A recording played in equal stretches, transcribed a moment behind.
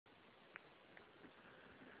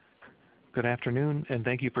Good afternoon, and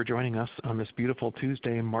thank you for joining us on this beautiful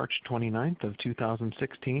Tuesday, March 29th of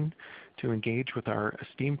 2016 to engage with our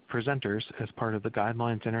esteemed presenters as part of the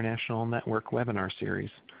Guidelines International Network webinar series.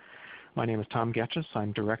 My name is Tom Getches.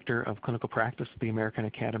 I'm Director of Clinical Practice at the American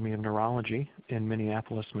Academy of Neurology in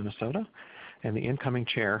Minneapolis, Minnesota, and the incoming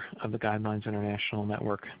chair of the Guidelines International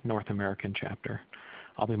Network North American chapter.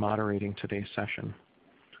 I'll be moderating today's session.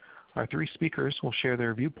 Our three speakers will share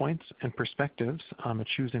their viewpoints and perspectives on the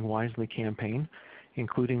Choosing Wisely campaign,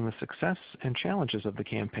 including the success and challenges of the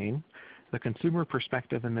campaign, the consumer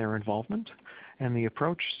perspective in their involvement, and the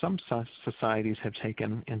approach some societies have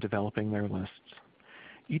taken in developing their lists.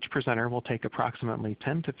 Each presenter will take approximately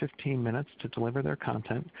 10 to 15 minutes to deliver their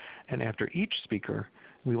content, and after each speaker,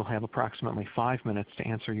 we will have approximately 5 minutes to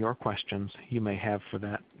answer your questions you may have for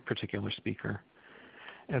that particular speaker.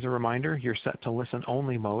 As a reminder, you're set to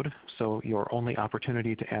listen-only mode, so your only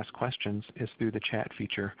opportunity to ask questions is through the chat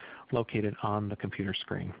feature located on the computer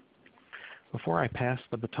screen. Before I pass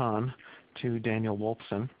the baton to Daniel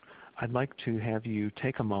Wolfson, I'd like to have you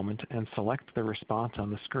take a moment and select the response on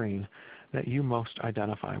the screen that you most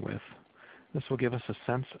identify with. This will give us a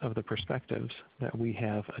sense of the perspectives that we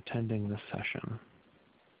have attending this session.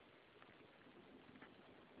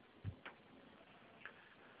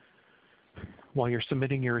 While you're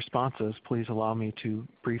submitting your responses, please allow me to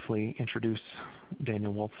briefly introduce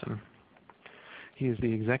Daniel Wolfson. He is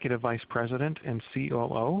the Executive Vice President and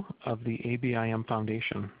COO of the ABIM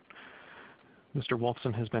Foundation. Mr.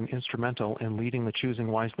 Wolfson has been instrumental in leading the Choosing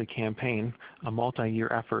Wisely campaign, a multi-year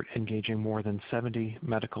effort engaging more than 70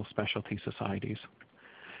 medical specialty societies.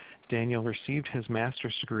 Daniel received his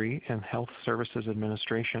master's degree in Health Services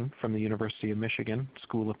Administration from the University of Michigan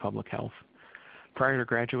School of Public Health. Prior to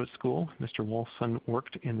graduate school, Mr. Wolfson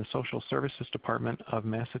worked in the Social Services Department of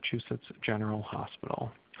Massachusetts General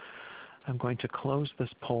Hospital. I'm going to close this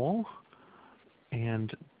poll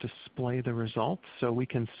and display the results. So we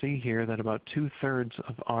can see here that about 2/3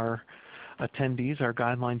 of our attendees are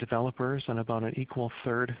guideline developers and about an equal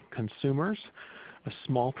third consumers. A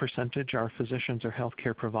small percentage are physicians or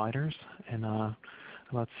healthcare providers, and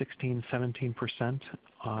about 16–17%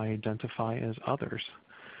 identify as others.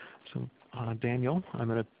 So Daniel, I'm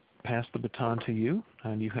going to pass the baton to you,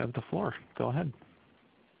 and you have the floor. Go ahead.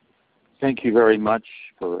 Thank you very much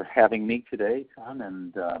for having me today, Tom,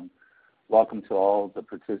 and welcome to all the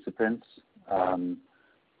participants.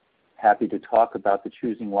 Happy to talk about the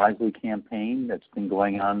Choosing Wisely campaign that's been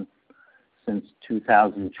going on since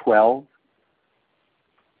 2012.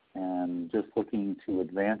 And just looking to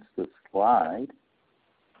advance the slide.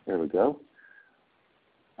 There we go.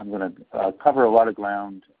 I'm going to cover a lot of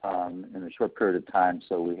ground in a short period of time,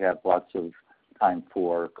 so we have lots of time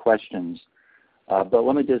for questions. But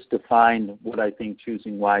let me just define what I think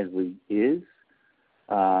Choosing Wisely is.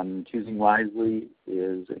 Choosing Wisely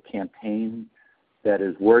is a campaign that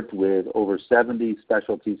has worked with over 70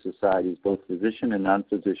 specialty societies, both physician and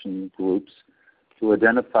non-physician groups, to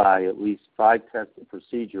identify at least 5 tested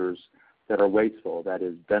procedures that are wasteful, that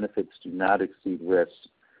is, benefits do not exceed risks.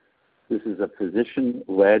 This is a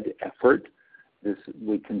physician-led effort.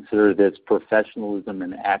 We consider this professionalism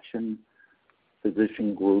in action,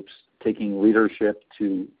 physician groups taking leadership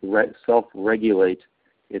to self-regulate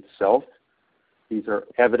itself. These are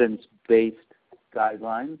evidence-based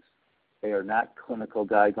guidelines. They are not clinical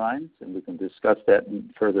guidelines, and we can discuss that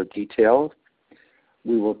in further detail.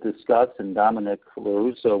 We will discuss, and Dominic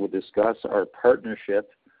Caruso will discuss, our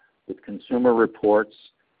partnership with Consumer Reports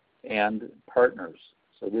and partners.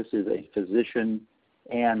 So this is a physician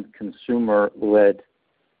and consumer-led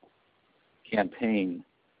campaign.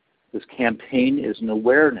 This campaign is an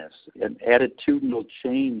awareness, an attitudinal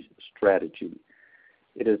change strategy.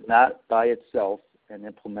 It is not by itself an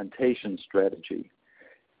implementation strategy.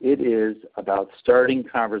 It is about starting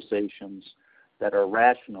conversations that are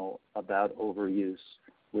rational about overuse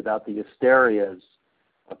without the hysterias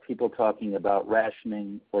of people talking about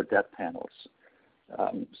rationing or death panels.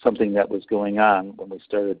 Something that was going on when we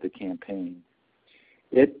started the campaign.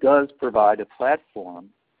 It does provide a platform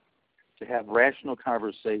to have rational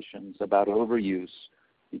conversations about overuse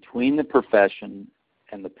between the profession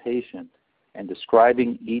and the patient and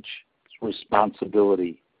describing each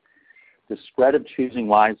responsibility. The spread of Choosing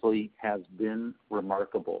Wisely has been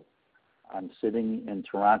remarkable. I'm sitting in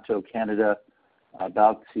Toronto, Canada,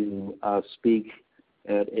 about to speak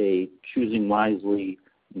at a Choosing Wisely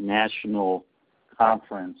national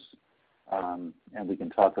conference, and we can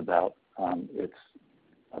talk about its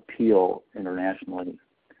appeal internationally,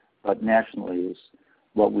 but nationally is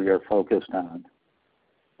what we are focused on.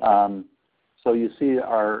 So you see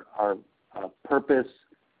our purpose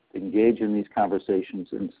to engage in these conversations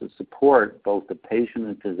and to support both the patient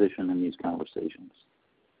and physician in these conversations.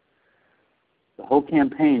 The whole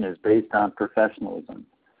campaign is based on professionalism,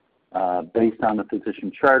 based on the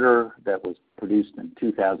physician charter that was produced in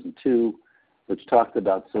 2002, which talked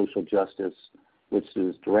about social justice, which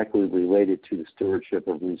is directly related to the stewardship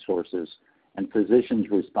of resources and physicians'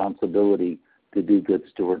 responsibility to be good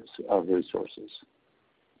stewards of resources.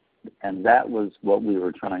 And that was what we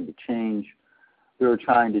were trying to change. We were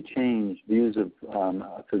trying to change views of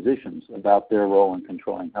physicians about their role in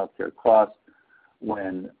controlling healthcare costs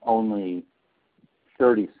when only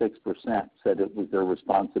 36% said it was their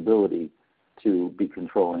responsibility to be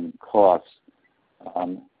controlling costs.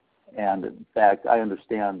 And in fact, I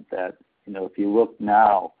understand that, if you look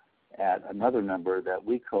now at another number that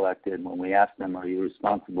we collected when we asked them, are you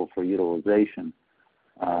responsible for utilization,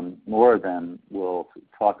 more of them will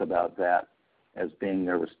talk about that as being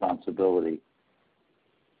their responsibility.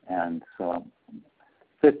 And so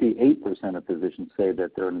 58% of physicians say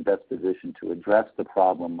that they're in the best position to address the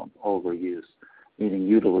problem of overuse, meaning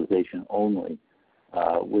utilization only,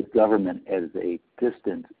 with government as a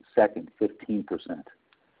distant second, 15%.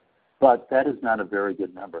 But that is not a very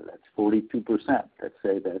good number. That's 42% that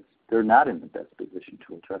say that they're not in the best position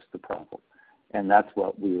to address the problem. And that's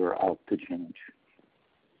what we were out to change.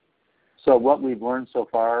 So what we've learned so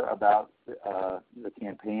far about the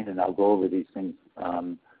campaign, and I'll go over these things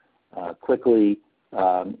quickly,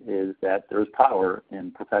 is that there's power in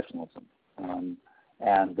professionalism,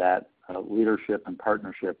 and that leadership and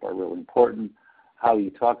partnership are really important. How you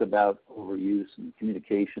talk about overuse and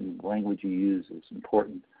communication, language you use is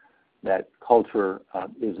important. That culture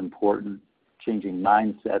is important. Changing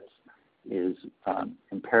mindsets is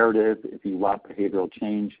imperative. If you want behavioral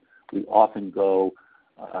change, we often go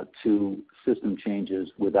to system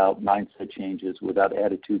changes without mindset changes, without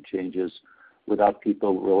attitude changes, without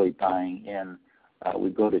people really buying in. We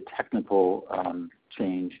go to technical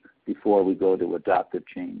change before we go to adoptive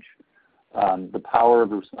change. The power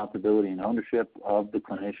of responsibility and ownership of the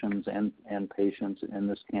clinicians and patients in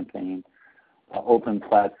this campaign, open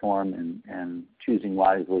platform, and choosing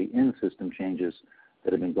wisely in system changes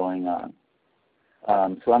that have been going on.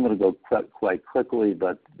 So I'm going to go quite quickly,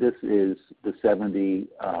 but this is the 70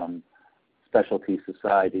 specialty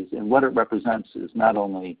societies. And what it represents is not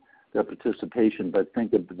only their participation, but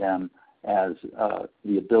think of them as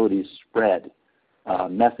the ability to spread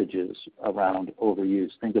messages around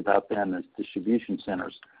overuse. Think about them as distribution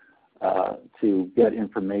centers to get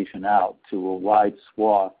information out to a wide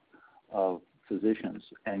swath of physicians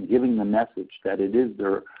and giving the message that it is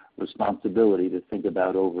their responsibility to think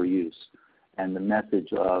about overuse, and the message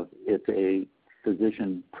of it's a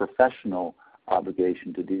physician professional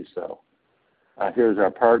obligation to do so. Here's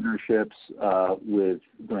our partnerships with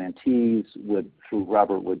grantees, through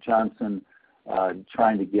Robert Wood Johnson,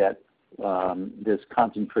 trying to get this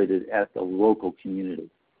concentrated at the local community.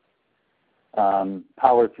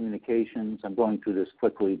 Power of communications, I'm going through this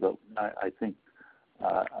quickly, but I think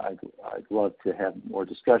I'd love to have more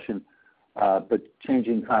discussion. But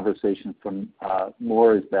changing conversation from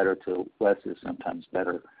more is better to less is sometimes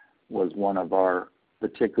better was one of our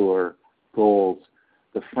particular goals.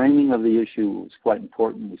 The framing of the issue was quite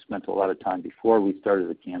important. We spent a lot of time before we started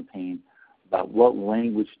the campaign about what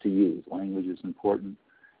language to use. Language is important.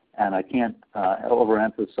 And I can't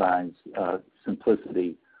overemphasize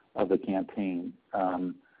simplicity of the campaign.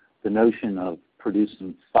 The notion of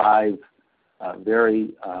producing 5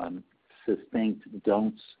 very succinct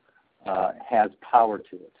don'ts has power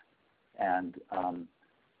to it. And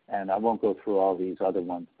I won't go through all these other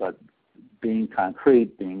ones, but being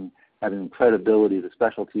concrete, having credibility to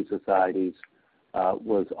specialty societies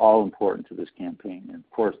was all important to this campaign. And of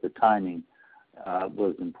course, the timing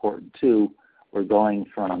was important too. We're going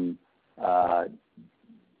from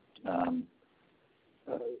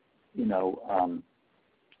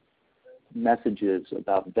messages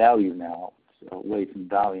about value now, away from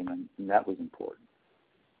volume, and that was important.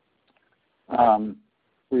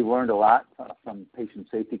 We learned a lot from patient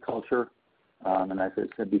safety culture, and as I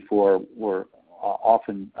said before, we're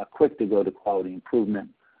often quick to go to quality improvement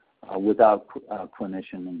without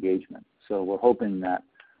clinician engagement. So we're hoping that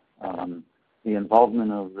the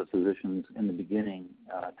involvement of the physicians in the beginning,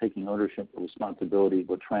 taking ownership of responsibility,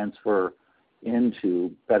 will transfer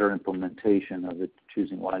into better implementation of the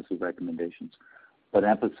Choosing Wisely recommendations. But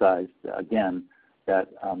emphasize, again, that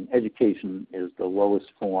education is the lowest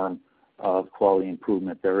form of quality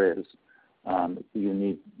improvement there is. You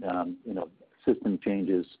need system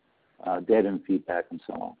changes, data and feedback, and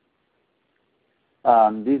so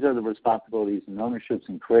on. These are the responsibilities and ownerships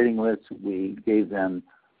in creating lists. We gave them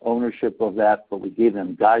ownership of that, but we gave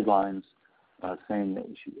them guidelines saying that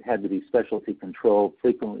it had to be specialty controlled,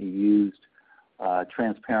 frequently used,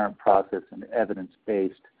 transparent process, and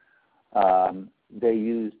evidence-based. They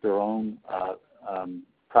used their own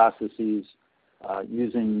processes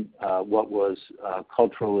using what was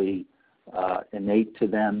culturally innate to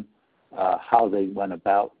them, how they went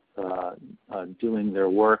about doing their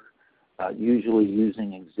work, usually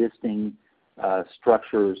using existing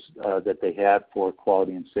structures that they had for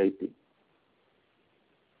quality and safety.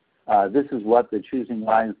 This is what the Choosing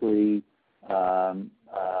Wisely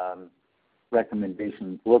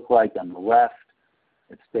recommendations look like on the left.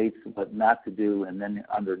 It states what not to do, and then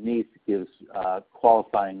underneath gives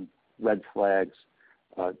qualifying red flags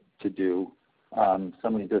to do.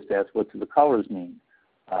 Somebody just asked, what do the colors mean?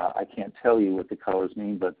 I can't tell you what the colors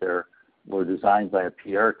mean, but were designed by a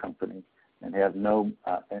PR company and have no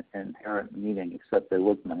inherent meaning except they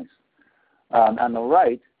look nice. On the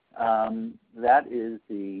right, that is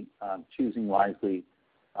the Choosing Wisely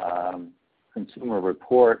consumer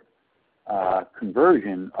report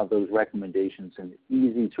conversion of those recommendations in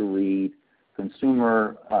easy-to-read,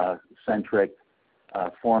 consumer-centric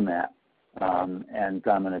format. And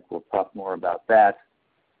Dominic will talk more about that.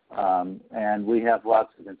 And we have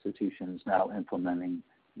lots of institutions now implementing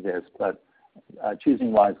this, but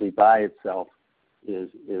Choosing Wisely by itself is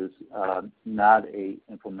not a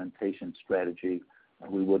implementation strategy.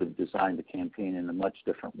 We would have designed the campaign in a much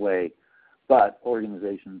different way. But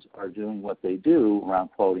organizations are doing what they do around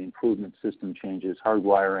quality improvement, system changes,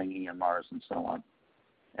 hardwiring, EMRs, and so on.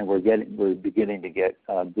 And we're beginning to get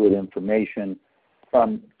good information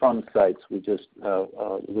from sites. We just there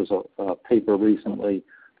was a paper recently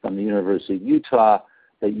from the University of Utah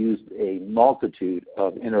that used a multitude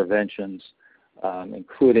of interventions,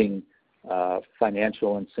 including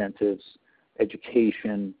financial incentives,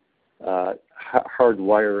 education,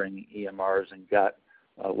 hardwiring EMRs, and got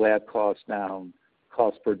lab costs down,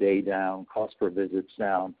 cost per day down, cost per visits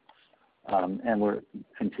down, and we're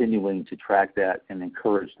continuing to track that and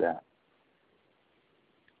encourage that.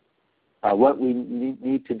 What we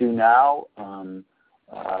need to do now,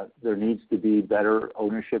 there needs to be better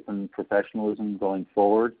ownership and professionalism going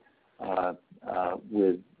forward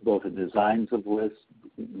with both the designs of lists,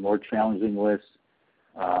 more challenging lists,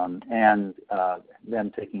 and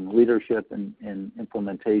them taking leadership in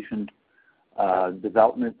implementation.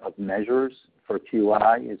 Development of measures for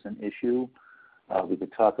QI is an issue. We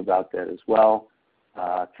could talk about that as well.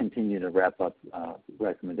 Continue to wrap up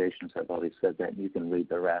recommendations. I've already said that. You can read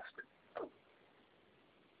the rest.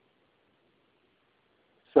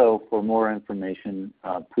 So for more information,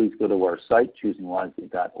 please go to our site,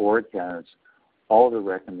 choosingwisely.org. It has all the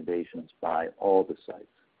recommendations by all the sites,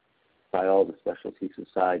 by all the specialty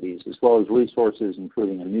societies, as well as resources,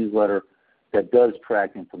 including a newsletter that does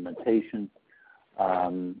track implementation.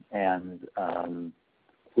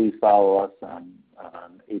 Please follow us on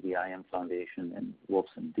ABIM Foundation and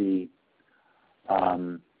Wolfson D.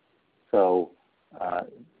 So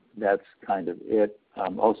that's kind of it.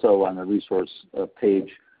 Also on the resource page,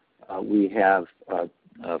 we have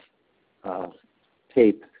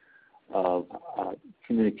tape of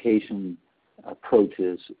communication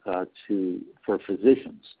approaches for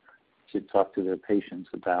physicians to talk to their patients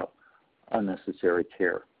about unnecessary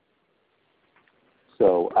care.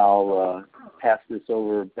 So I'll pass this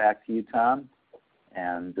over back to you, Tom,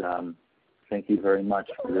 and thank you very much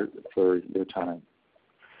for your time.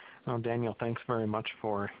 Well, Daniel, thanks very much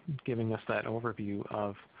for giving us that overview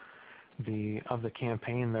of the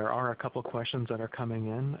campaign. There are a couple questions that are coming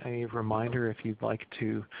in. A reminder, if you'd like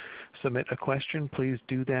to submit a question, please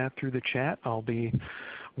do that through the chat. I'll be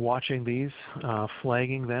watching these,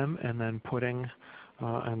 flagging them, and then putting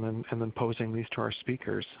and then posing these to our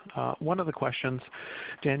speakers. One of the questions,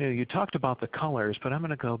 Daniel, you talked about the colors, but I'm going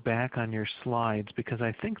to go back on your slides because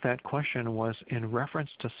I think that question was in reference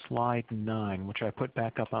to slide 9, which I put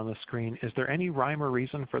back up on the screen. Is there any rhyme or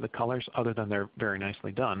reason for the colors other than they're very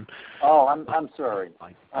nicely done? Oh, I'm sorry.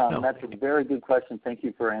 No. That's a very good question. Thank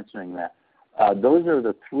you for answering that. Those are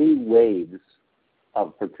the 3 waves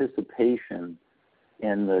of participation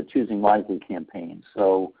in the Choosing Wisely campaign.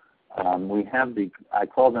 So we have I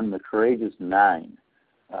call them the Courageous 9.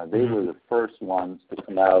 They were the first ones to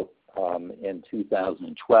come out in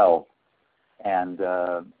 2012. And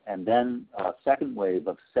then a second wave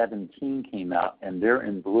of 17 came out, and they're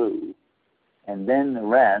in blue. And then the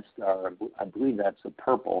rest are, I believe that's a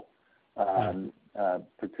purple,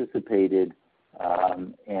 participated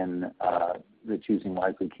in the Choosing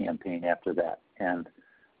Wisely campaign after that. And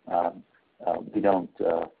we don't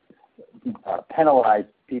penalize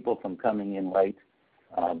people from coming in late.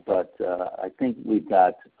 But I think we've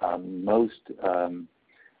got most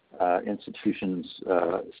institutions,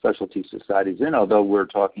 specialty societies in, although we're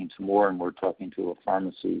talking to more, and we're talking to a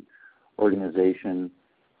pharmacy organization,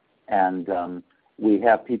 and we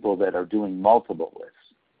have people that are doing multiple lists.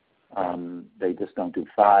 They just don't do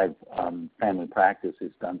 5. Family practice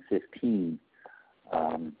has done 15.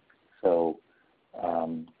 So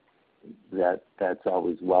that's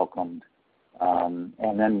always welcomed.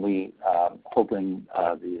 And then we hoping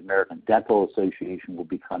the American Dental Association will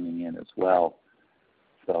be coming in as well.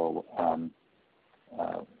 So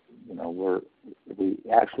we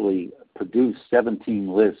actually produced 17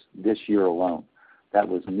 lists this year alone. That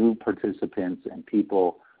was new participants and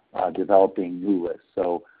people developing new lists.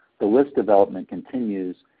 So the list development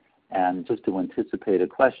continues. And just to anticipate a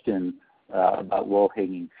question about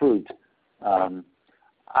low-hanging fruit,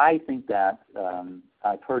 I think that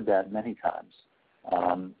I've heard that many times.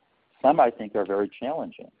 Some I think are very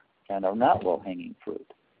challenging and are not low-hanging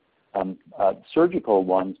fruit. Surgical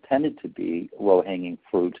ones tended to be low-hanging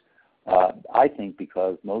fruit, I think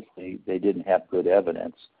because mostly they didn't have good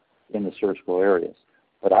evidence in the surgical areas.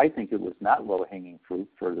 But I think it was not low-hanging fruit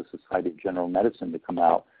for the Society of General Medicine to come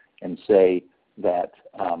out and say that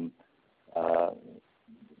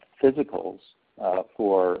physicals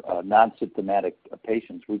for non-symptomatic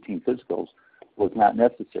patients, routine physicals, was not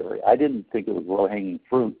necessary. I didn't think it was low-hanging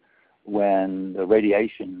fruit when the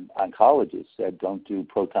radiation oncologist said don't do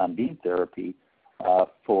proton beam therapy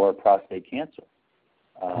for prostate cancer.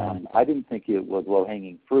 I didn't think it was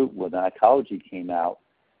low-hanging fruit when oncology came out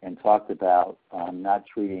and talked about not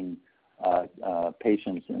treating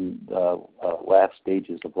patients in the last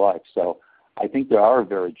stages of life. So I think there are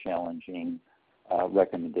very challenging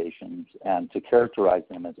recommendations, and to characterize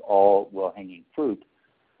them as all low-hanging fruit,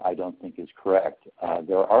 I don't think is correct.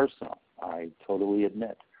 There are some, I totally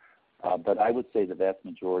admit, but I would say the vast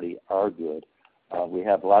majority are good. We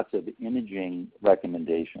have lots of imaging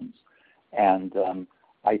recommendations, and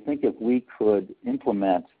I think if we could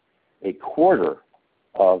implement a quarter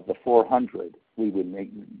of the 400, we would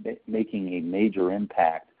making a major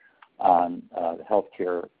impact on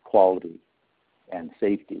healthcare quality and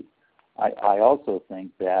safety. I also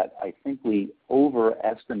think that we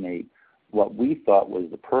overestimate what we thought was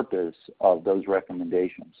the purpose of those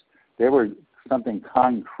recommendations. They were something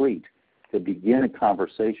concrete to begin a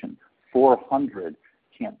conversation. 400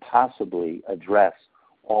 can't possibly address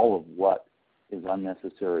all of what is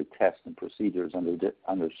unnecessary tests and procedures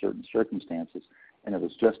under certain circumstances, and it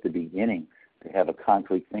was just the beginning to have a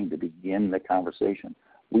concrete thing to begin the conversation.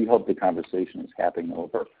 We hope the conversation is happening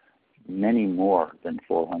over many more than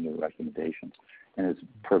 400 recommendations, and it's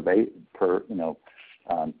pervasive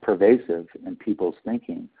in people's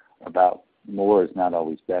thinking about more is not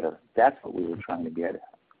always better. That's what we were trying to get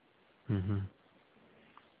at. Mm-hmm.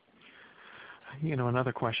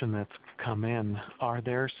 Another question that's come in, are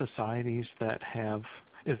there societies that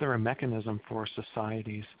is there a mechanism for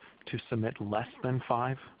societies to submit less than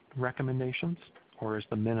 5 recommendations, or is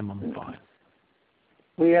the minimum 5?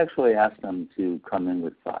 We actually asked them to come in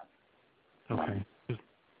with 5. Okay.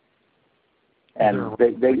 And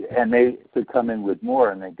they could come in with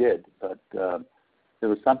more, and they did. But there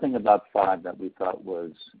was something about 5 that we thought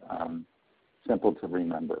was simple to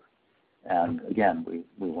remember. And again,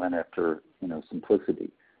 we went after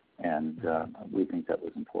simplicity, and we think that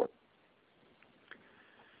was important.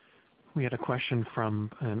 We had a question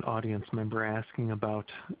from an audience member asking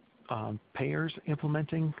about payers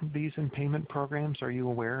implementing these in payment programs. Are you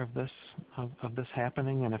aware of this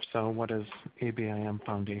happening? And if so, what is ABIM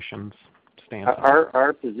Foundation's stance?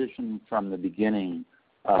 Our position from the beginning,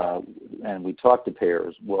 and we talked to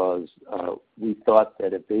payers, was we thought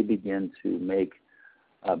that if they begin to make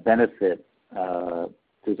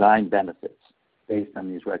design benefits based on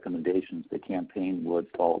these recommendations, the campaign would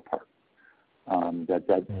fall apart.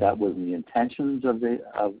 That wasn't the intentions of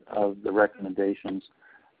the recommendations.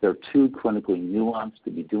 They're too clinically nuanced to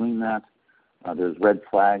be doing that. There's red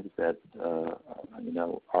flags that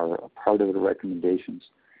are a part of the recommendations.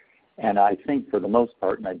 And I think for the most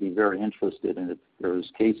part, and I'd be very interested in if there's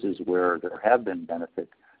cases where there have been benefit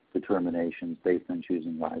determinations based on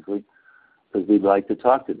choosing wisely, because we'd like to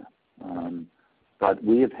talk to them. But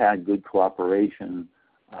we have had good cooperation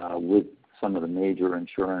with some of the major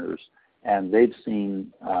insurers, and they've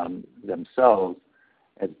seen themselves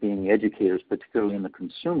as being educators, particularly in the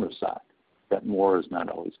consumer side, that more is not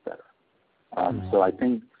always better. So I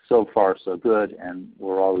think so far so good, and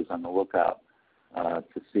we're always on the lookout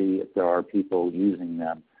to see if there are people using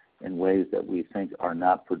them in ways that we think are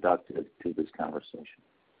not productive to this conversation.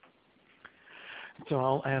 So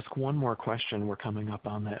I'll ask one more question. We're coming up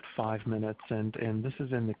on that 5 minutes, and this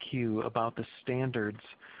is in the queue about the standards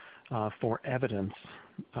for evidence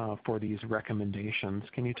for these recommendations.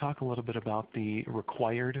 Can you talk a little bit about the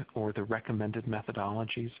required or the recommended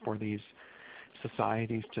methodologies for these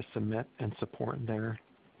societies to submit and support their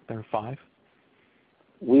 5?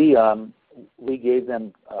 We gave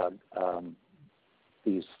them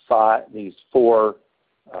these 4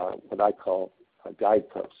 what I call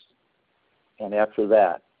guideposts, and after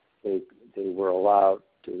that they were allowed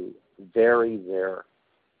to vary their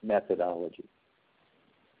methodology.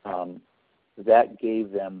 That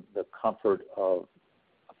gave them the comfort of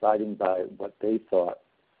abiding by what they thought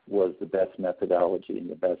was the best methodology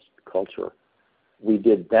and the best culture. We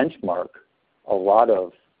did benchmark a lot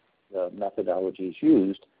of the methodologies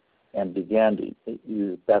used and began to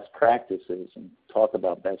use best practices and talk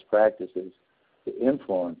about best practices to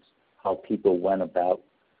influence how people went about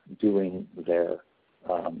doing their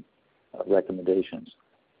recommendations.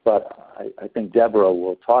 But I think Deborah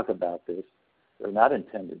will talk about this. They're not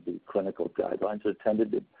intended to be clinical guidelines. They're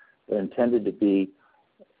intended to be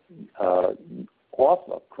off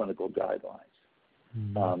of clinical guidelines.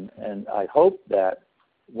 Mm-hmm. And I hope that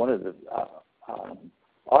one of the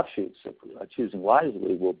offshoots of choosing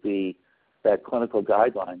wisely will be that clinical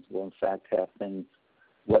guidelines will in fact have things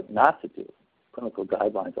what not to do. Clinical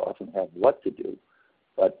guidelines often have what to do,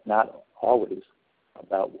 but not always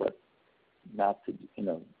about what not to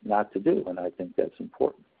do. And I think that's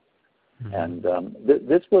important. Mm-hmm. And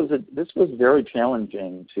this was very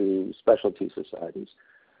challenging to specialty societies.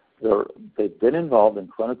 They've been involved in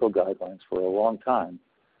clinical guidelines for a long time,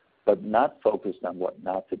 but not focused on what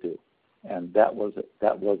not to do, and that was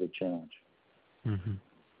a challenge. Mm-hmm.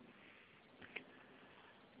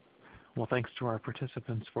 Well, thanks to our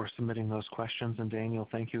participants for submitting those questions, and Daniel,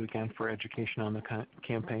 thank you again for education on the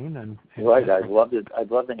campaign. And right, I'd love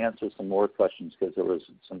to answer some more questions because there was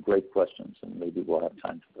some great questions, and maybe we'll have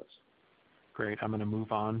time for this. Great. I'm going to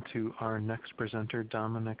move on to our next presenter,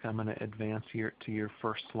 Dominic. I'm going to advance here to your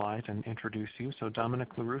first slide and introduce you. So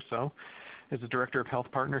Dominic LaRusso is the Director of Health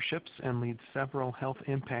Partnerships and leads several health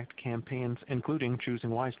impact campaigns, including Choosing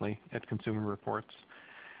Wisely at Consumer Reports.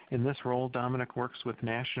 In this role, Dominic works with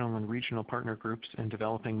national and regional partner groups in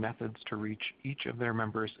developing methods to reach each of their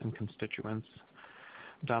members and constituents.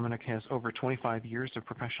 Dominic has over 25 years of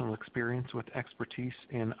professional experience with expertise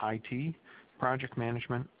in IT, project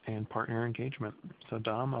management, and partner engagement. So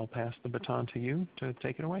Dom, I'll pass the baton to you to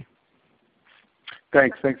take it away.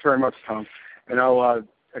 Thanks very much, Tom. And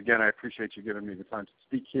again, I appreciate you giving me the time to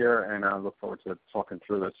speak here, and I look forward to talking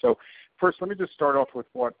through this. So first, let me just start off with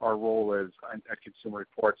what our role is at Consumer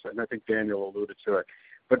Reports, and I think Daniel alluded to it.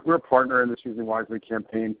 But we're a partner in the Choosing Wisely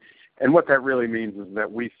campaign, and what that really means is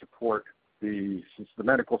that we support the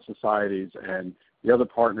medical societies and the other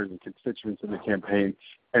partners and constituents in the campaign,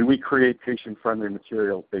 and we create patient-friendly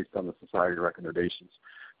materials based on the society recommendations.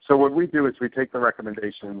 So what we do is we take the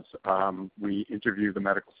recommendations, we interview the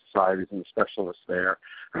medical societies and the specialists there.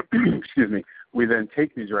 Excuse me. We then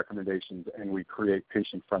take these recommendations and we create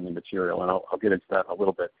patient-friendly material, and I'll get into that in a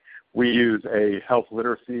little bit. We use a health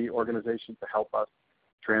literacy organization to help us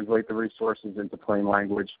translate the resources into plain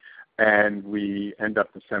language, and we end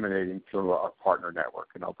up disseminating through our partner network,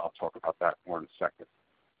 and I'll talk about that more in a second.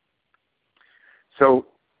 So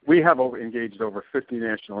we have engaged over 50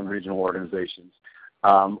 national and regional organizations,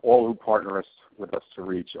 all who partner with us to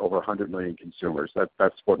reach over 100 million consumers.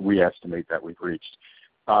 That's what we estimate that we've reached.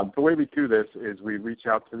 The way we do this is we reach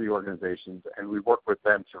out to the organizations and we work with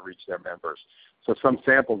them to reach their members. So some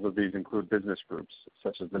samples of these include business groups,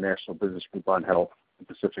 such as the National Business Group on Health, the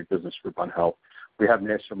Pacific Business Group on Health. We have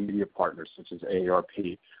national media partners such as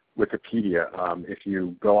AARP, Wikipedia. If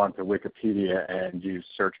you go onto Wikipedia and you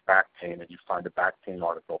search back pain and you find a back pain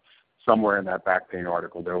article, somewhere in that back pain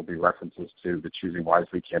article there will be references to the Choosing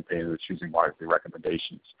Wisely campaign and the Choosing Wisely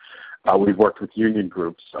recommendations. We've worked with union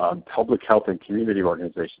groups, public health and community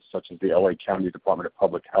organizations such as the LA County Department of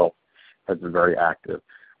Public Health has been very active.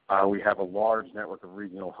 We have a large network of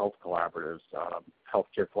regional health collaboratives.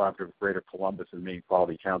 Healthcare Collaborative of Greater Columbus and Maine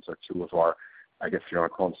Quality Counts are two of our, I guess you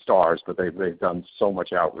want to call them stars, but they've done so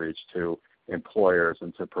much outreach to employers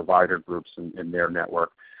and to provider groups in their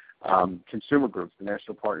network. Consumer groups, the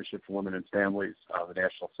National Partnership for Women and Families, the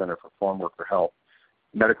National Center for Farm Worker Health,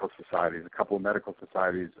 medical societies. A couple of medical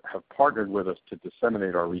societies have partnered with us to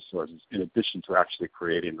disseminate our resources in addition to actually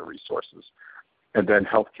creating the resources. And then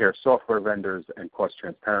healthcare software vendors and cost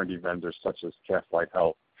transparency vendors such as Castlight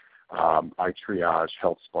Health, iTriage,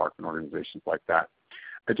 HealthSpark, and organizations like that.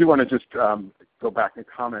 I do want to just go back and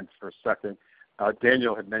comment for a second.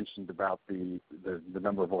 Daniel had mentioned about the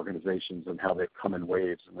number of organizations and how they've come in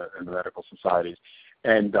waves in the medical societies.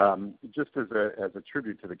 And just as a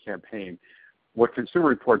tribute to the campaign, what Consumer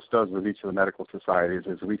Reports does with each of the medical societies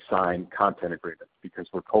is we sign content agreements because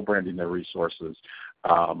we're co-branding their resources.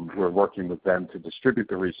 We're working with them to distribute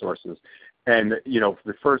the resources. And,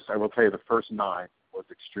 I will tell you, the first 9 was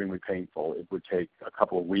extremely painful. It would take a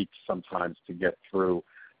couple of weeks sometimes to get through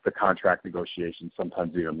the contract negotiations,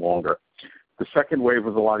 sometimes even longer. The second wave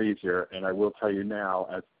was a lot easier, and I will tell you now,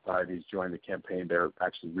 as societies join the campaign, they're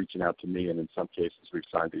actually reaching out to me, and in some cases we've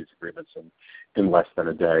signed these agreements in less than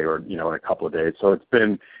a day or, in a couple of days. So it's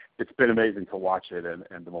been amazing to watch it,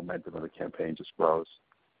 and the momentum of the campaign just grows.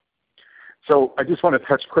 So I just want to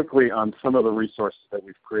touch quickly on some of the resources that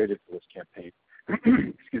we've created for this campaign.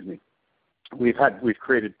 Excuse me. We've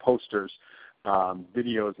created posters,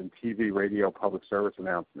 videos and TV, radio, public service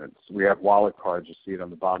announcements. We have wallet cards. You see it on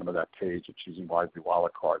the bottom of that page, a Choosing Wisely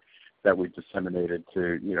wallet card that we've disseminated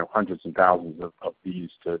to hundreds and thousands of these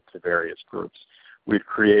to various groups. We've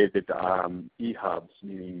created e-hubs,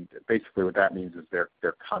 meaning basically what that means is they're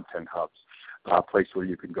content hubs, a place where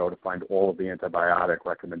you can go to find all of the antibiotic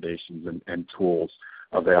recommendations and tools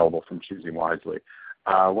available from Choosing Wisely.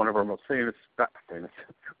 One of our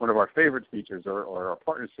one of our favorite features, or our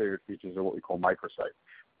partners' favorite features, are what we call microsites.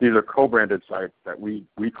 These are co-branded sites that we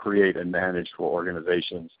create and manage for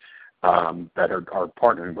organizations that are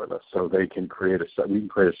partnering with us. So they can create we can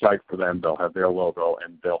create a site for them. They'll have their logo,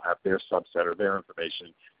 and they'll have their subset or their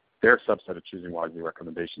information, their subset of Choosing Wisely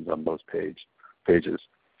recommendations on those pages.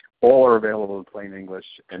 All are available in plain English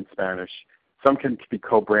and Spanish. Some can be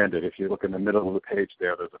co-branded. If you look in the middle of the page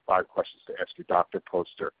there's a 5 questions to ask your doctor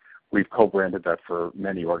poster. We've co-branded that for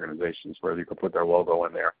many organizations where you can put their logo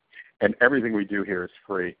in there. And everything we do here is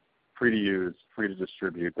free to use, free to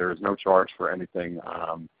distribute. There is no charge for anything.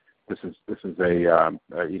 This is an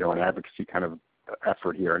advocacy kind of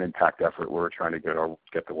effort here, an impact effort where we're trying to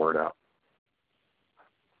get the word out.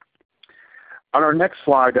 On our next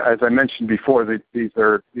slide, as I mentioned before, these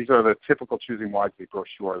are the typical Choosing Wisely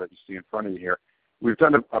brochure that you see in front of you here. We've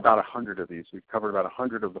done about 100 of these. We've covered about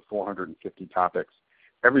 100 of the 450 topics.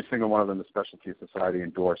 Every single one of them the Specialty Society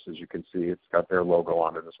endorsed, as you can see. It's got their logo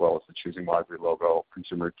on it as well as the Choosing Wisely logo,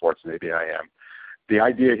 Consumer Reports, and ABIM. The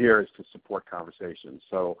idea here is to support conversations.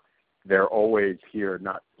 So they're always here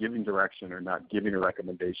not giving direction or not giving a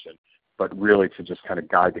recommendation, but really to just kind of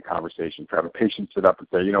guide the conversation. To have a patient sit up and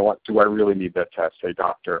say, you know what, do I really need that test? Hey,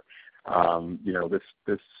 doctor,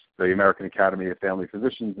 the American Academy of Family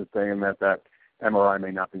Physicians is saying that MRI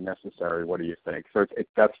may not be necessary. What do you think? So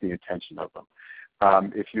that's the intention of them.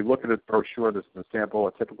 If you look at a brochure, this is a sample,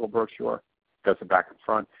 a typical brochure. That's the back and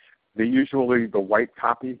front. Usually the white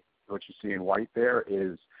copy, what you see in white there,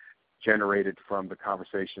 is generated from the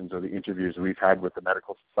conversations or the interviews we've had with the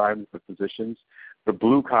medical societies, the physicians. The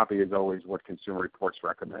blue copy is always what Consumer Reports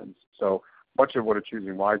recommends. So much of what a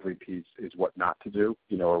Choosing Wisely piece is what not to do,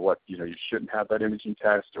 or what, you shouldn't have that imaging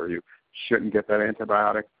test, or you shouldn't get that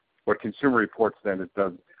antibiotic. What Consumer Reports then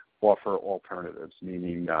does offer alternatives,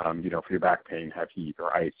 meaning, for your back pain, have heat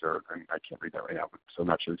or ice, and I can't read that right now, so I'm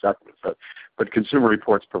not sure exactly what it says. But Consumer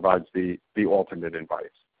Reports provides the alternate advice.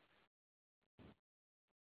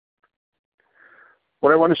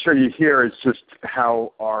 What I want to show you here is just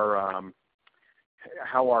how our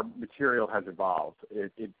material has evolved.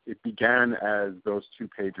 It began as those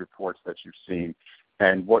 2-page reports that you've seen,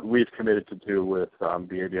 and what we've committed to do with the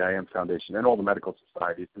ABIM Foundation and all the medical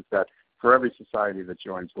societies is that for every society that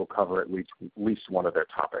joins, we'll cover at least one of their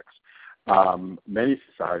topics. Many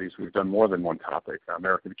societies, we've done more than one topic.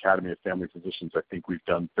 American Academy of Family Physicians, I think we've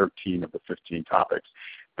done 13 of the 15 topics.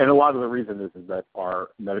 And a lot of the reason is that our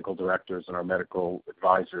medical directors and our medical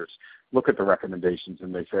advisors look at the recommendations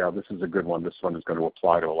and they say, oh, this is a good one. This one is going to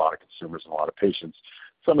apply to a lot of consumers and a lot of patients.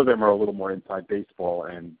 Some of them are a little more inside baseball,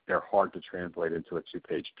 and they're hard to translate into a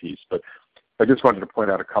 2-page piece. But I just wanted to point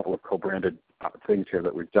out a couple of co-branded things here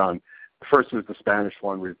that we've done. The first is the Spanish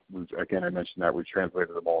one. Again, I mentioned that. We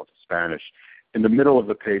translated them all into Spanish. In the middle of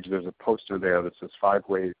the page, there's a poster there that says 5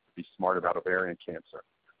 ways to be smart about ovarian cancer.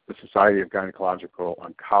 The Society of Gynecological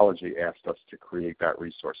Oncology asked us to create that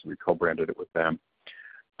resource, and we co-branded it with them.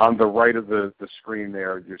 On the right of the screen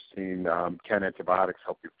there, you're seeing Can Antibiotics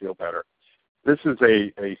Help You Feel Better? This is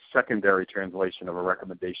a secondary translation of a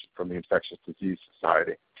recommendation from the Infectious Disease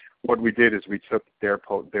Society. What we did is we took their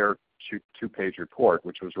 2-page report,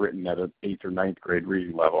 which was written at an 8th or 9th grade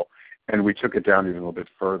reading level, and we took it down even a little bit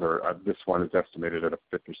further. This one is estimated at a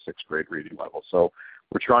 5th or 6th grade reading level. So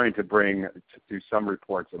we're trying to do some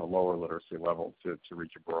reports at a lower literacy level to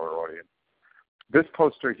reach a broader audience. This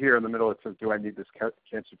poster here in the middle, it says, do I need this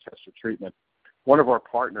cancer test or treatment? One of our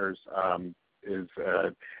partners is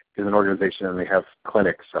an organization, and they have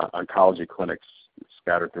clinics, oncology clinics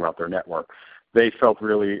scattered throughout their network. They felt it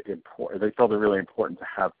really important to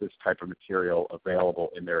have this type of material available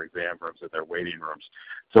in their exam rooms, in their waiting rooms.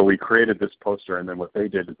 So we created this poster, and then what they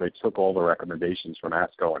did is they took all the recommendations from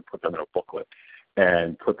ASCO and put them in a booklet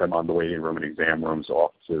and put them on the waiting room and exam rooms,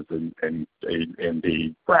 offices, and in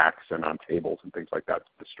the racks and on tables and things like that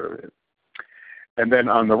to distribute it. And then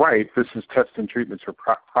on the right, this is tests and treatments for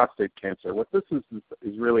prostate cancer. What this is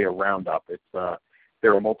really a roundup.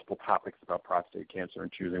 There are multiple topics about prostate cancer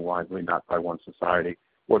and choosing wisely, not by one society.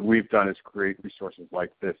 What we've done is create resources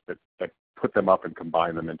like this that put them up and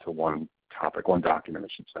combine them into one topic, one document, I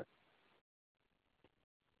should say.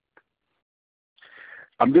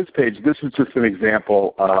 On this page, this is just an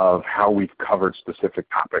example of how we've covered specific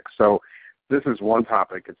topics. So this is one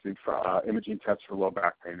topic. It's the imaging tests for low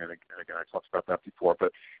back pain, and again, I talked about that before,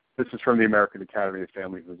 but this is from the American Academy of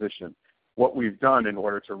Family Physicians. What we've done in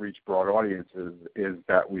order to reach broad audiences is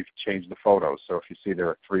that we've changed the photos. So if you see there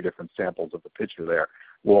are 3 different samples of the picture there,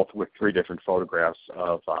 both with 3 different photographs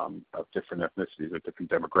of different ethnicities or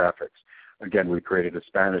different demographics. Again, we created a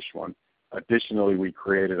Spanish one. Additionally, we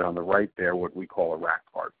created on the right there what we call a rack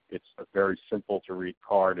card. It's a very simple to read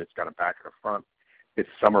card. It's got a back and a front. It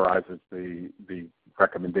summarizes the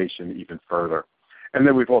recommendation even further. And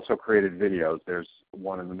then we've also created videos. There's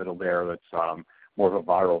one in the middle there that's more of a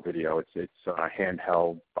viral video. It's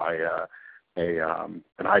handheld by an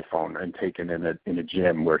iPhone and taken in a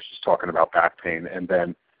gym where she's talking about back pain. And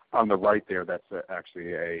then on the right there, that's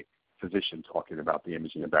actually a physician talking about the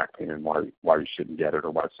imaging of back pain and why you shouldn't get it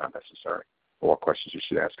or why it's not necessary, or what questions you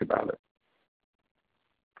should ask about it.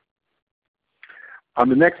 On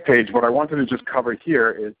the next page, what I wanted to just cover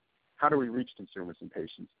here is how do we reach consumers and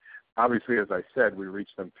patients? Obviously, as I said, we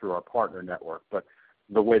reach them through our partner network, but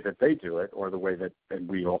the way that they do it, or the way that, and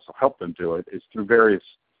we also help them do it, is through various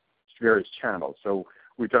channels. So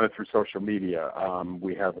we've done it through social media.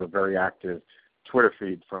 We have a very active Twitter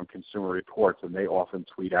feed from Consumer Reports, and they often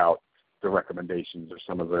tweet out the recommendations or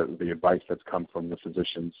some of the advice that's come from the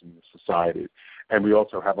physicians and the societies. And we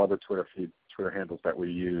also have other Twitter handles that we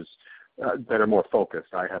use that are more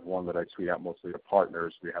focused. I have one that I tweet out mostly to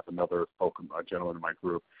partners. We have another gentleman in my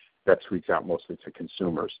group that tweets out mostly to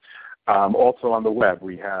consumers. Also on the web,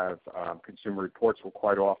 we have Consumer Reports will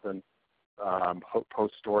quite often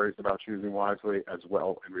post stories about choosing wisely as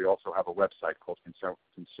well, and we also have a website called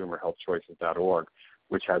consumerhealthchoices.org,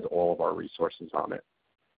 which has all of our resources on it.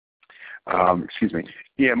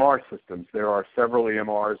 EMR systems. There are several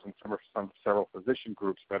EMRs and several physician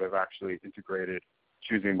groups that have actually integrated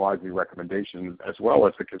choosing wisely recommendations as well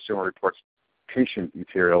as the Consumer Reports patient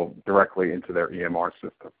material directly into their EMR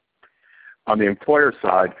system. On the employer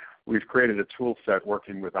side, we've created a tool set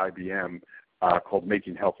working with IBM called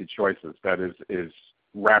Making Healthy Choices that is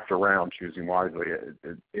wrapped around choosing wisely.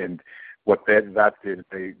 And what that did,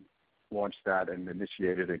 they launched that and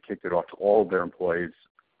initiated and kicked it off to all of their employees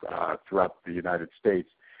throughout the United States.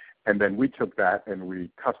 And then we took that and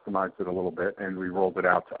we customized it a little bit and we rolled it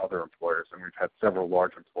out to other employers. And we've had several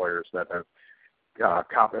large employers that have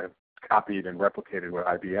copied and replicated what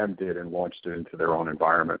IBM did and launched it into their own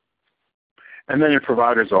environment. And then your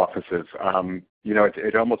providers' offices,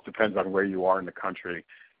 it almost depends on where you are in the country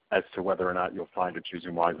as to whether or not you'll find a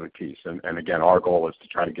Choosing Wisely piece. And again, our goal is to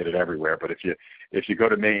try to get it everywhere. But if you go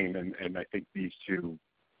to Maine, and I think these 2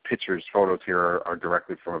 photos here are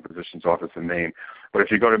directly from a physician's office in Maine. But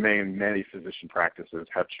if you go to Maine, many physician practices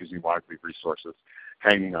have Choosing Wisely resources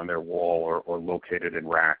hanging on their wall or located in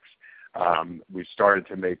racks. We've started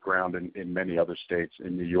to make ground in many other states.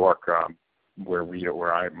 In New York, where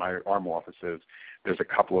my ARM office is, there's a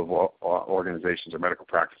couple of organizations or medical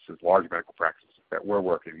practices, large medical practices that we're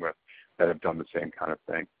working with that have done the same kind of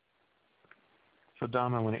thing. So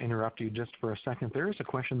Dom, I want to interrupt you just for a second. There is a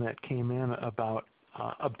question that came in about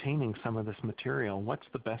obtaining some of this material. What's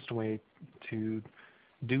the best way to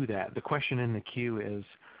do that? The question in the queue is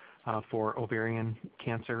for ovarian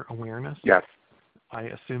cancer awareness. Yes. I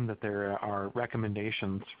assume that there are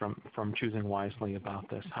recommendations from Choosing Wisely about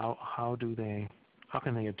this. How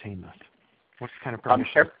can they obtain this? What kind of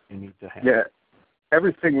permission do they need to have? Yeah,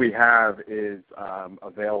 everything we have is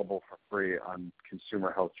available for free on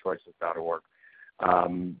consumerhealthchoices.org.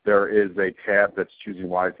 There is a tab that's Choosing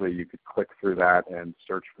Wisely. You could click through that and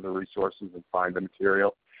search for the resources and find the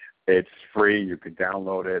material. It's free. You could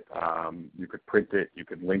download it. You could print it. You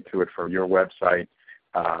could link to it from your website.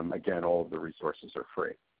 Again, all of the resources are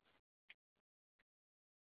free.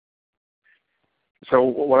 So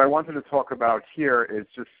what I wanted to talk about here is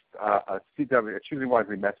just a Choosing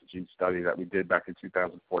Wisely messaging study that we did back in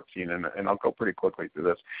 2014, and I'll go pretty quickly through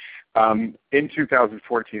this. In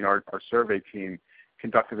 2014, our survey team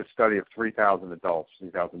conducted a study of 3,000 adults,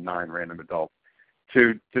 3,009 random adults,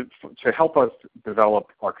 to help us develop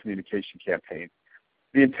our communication campaign.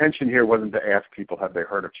 The intention here wasn't to ask people have they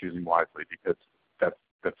heard of Choosing Wisely, because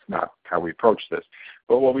that's not how we approached this.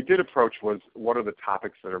 But what we did approach was, what are the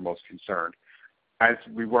topics that are most concerned? As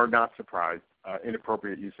we were not surprised,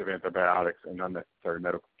 inappropriate use of antibiotics and unnecessary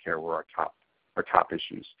medical care were our top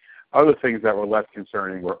issues. Other things that were less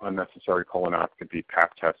concerning were unnecessary colonoscopy,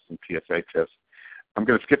 Pap tests, and PSA tests. I'm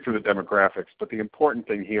going to skip through the demographics, but the important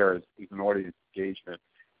thing here is an audience engagement.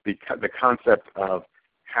 The concept of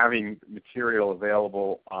having material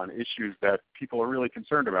available on issues that people are really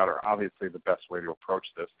concerned about are obviously the best way to approach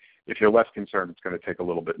this. If you're less concerned, it's going to take a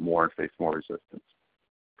little bit more and face more resistance.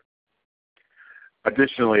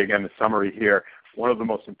 Additionally, again, the summary here, one of the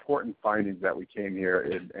most important findings that we came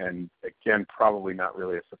here, and again, probably not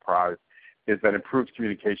really a surprise, is that improved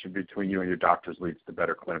communication between you and your doctors leads to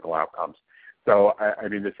better clinical outcomes. So, I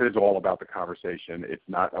mean, this is all about the conversation. It's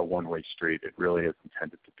not a one-way street. It really is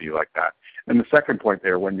intended to be like that. And the second point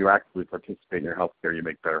there, when you actively participate in your healthcare, you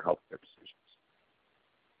make better healthcare decisions.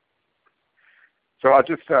 So I'll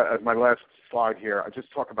just, as my last slide here, I'll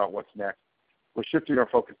just talk about what's next. We're shifting our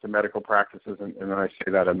focus to medical practices, and when I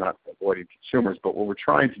say that, I'm not avoiding consumers, but what we're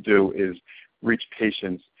trying to do is reach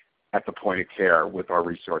patients at the point of care with our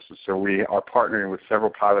resources. So we are partnering with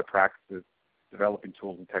several pilot practices, developing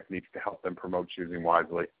tools and techniques to help them promote Choosing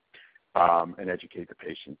Wisely and educate the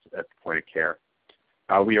patients at the point of care.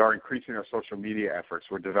 We are increasing our social media efforts.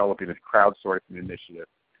 We're developing a crowdsourcing initiative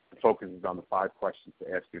that focuses on the 5 questions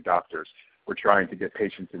to ask your doctors. We're trying to get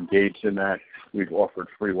patients engaged in that. We've offered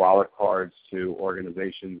free wallet cards to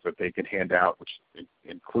organizations that they can hand out, which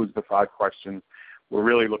includes the 5 questions. We're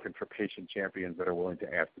really looking for patient champions that are willing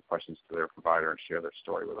to ask the questions to their provider and share their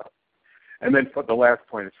story with us. And then the last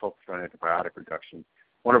point is focused on antibiotic reduction.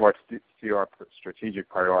 One of our CR strategic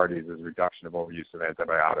priorities is reduction of overuse of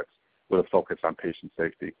antibiotics with a focus on patient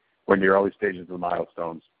safety. We're in the early stages of the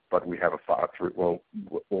milestones, but we have we'll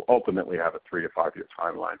ultimately have a 3 to 5 year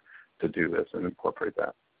timeline to do this and incorporate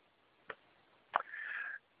that.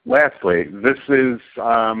 Lastly, this is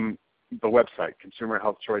the website,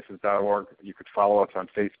 consumerhealthchoices.org. You could follow us on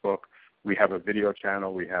Facebook. We have a video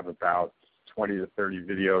channel. We have about 20 to 30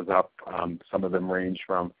 videos up. Some of them range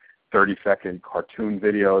from 30-second cartoon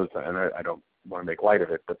videos, and I don't want to make light of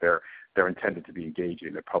it, but they're intended to be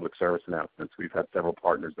engaging. They're public service announcements. We've had several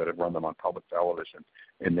partners that have run them on public television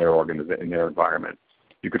in their environment.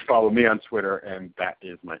 You could follow me on Twitter, and that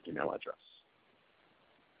is my email address.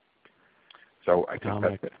 So I think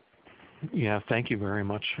that's it. Yeah, thank you very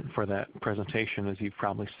much for that presentation. As you've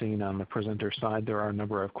probably seen on the presenter side, there are a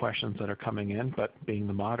number of questions that are coming in, but being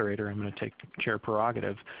the moderator, I'm going to take chair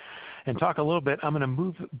prerogative and talk a little bit. I'm going to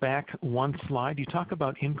move back one slide. You talk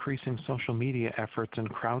about increasing social media efforts and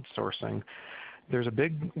crowdsourcing. There's a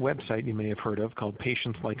big website you may have heard of called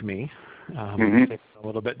Patients Like Me. It's a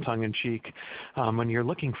little bit tongue-in-cheek. When you're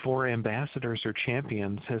looking for ambassadors or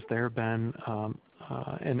champions, has there been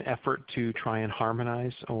an effort to try and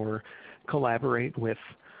harmonize or collaborate with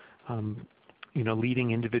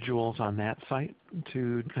leading individuals on that site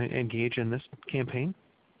to engage in this campaign?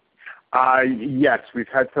 Yes, we've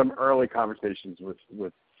had some early conversations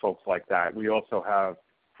with folks like that. We also have,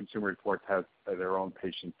 Consumer Reports has their own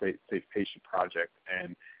Safe Patient Project,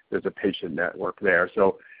 and there's a patient network there.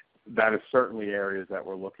 So that is certainly areas that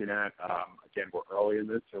we're looking at. Again, we're early in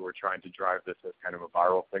this, so we're trying to drive this as kind of a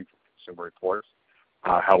viral thing for Consumer Reports.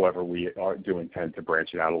 However, we do intend to branch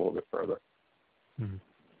it out a little bit further. Mm-hmm.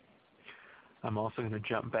 I'm also going to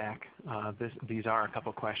jump back. These are a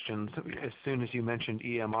couple questions. As soon as you mentioned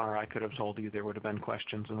EMR, I could have told you there would have been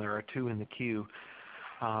questions, and there are 2 in the queue.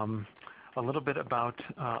 A little bit about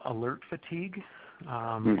alert fatigue,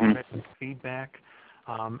 feedback,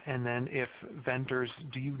 and then if vendors,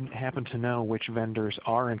 do you happen to know which vendors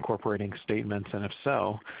are incorporating statements, and if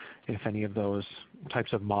so, if any of those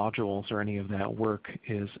types of modules or any of that work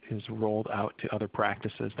is rolled out to other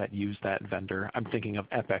practices that use that vendor? I'm thinking of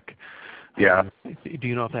Epic. Yeah. Do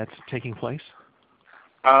you know if that's taking place?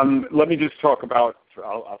 Let me just talk about,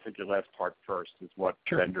 I'll take your last part first, is what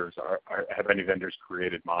vendors have any vendors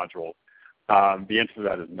created modules? The answer to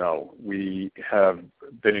that is no. We have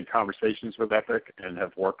been in conversations with Epic and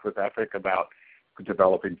have worked with Epic about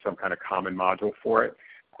developing some kind of common module for it,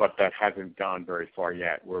 but that hasn't gone very far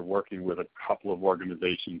yet. We're working with a couple of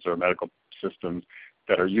organizations or medical systems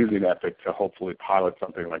that are using Epic to hopefully pilot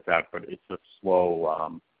something like that, but it's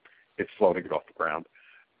slow to get off the ground.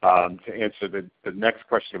 To answer the next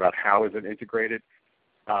question about how is it integrated,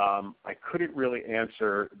 I couldn't really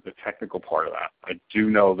answer the technical part of that. I do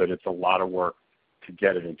know that it's a lot of work to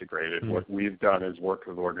get it integrated. What we've done is work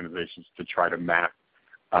with organizations to try to map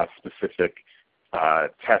specific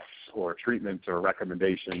tests or treatments or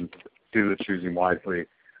recommendations to the Choosing Wisely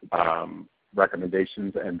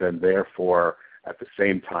recommendations, and then therefore at the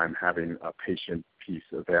same time having a patient piece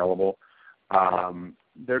available.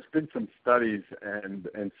 There's been some studies and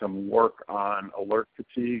some work on alert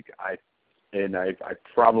fatigue. I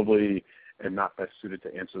probably am not best suited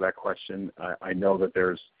to answer that question. I know that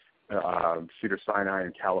there's Cedars-Sinai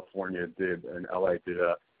in California and LA did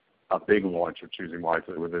a big launch of Choosing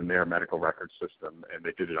Wisely within their medical record system, and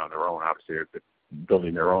they did it on their own, obviously,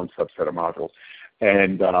 building their own subset of modules.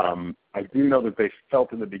 And I do know that they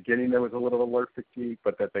felt in the beginning there was a little alert fatigue,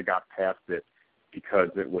 but that they got past it because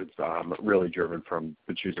it was really driven from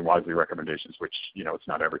the Choosing Wisely recommendations, which, it's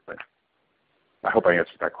not everything. I hope I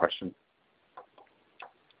answered that question.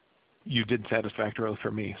 You did satisfactorily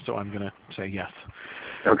for me, so I'm going to say yes.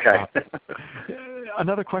 Okay.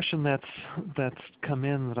 Another question that's come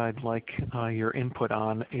in that I'd like your input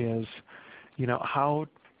on is, how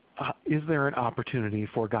is there an opportunity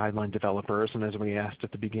for guideline developers? And as we asked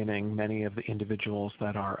at the beginning, many of the individuals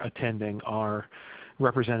that are attending are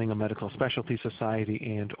representing a medical specialty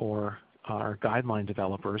society and or are guideline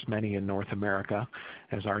developers, many in North America,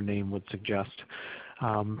 as our name would suggest.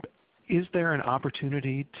 Is there an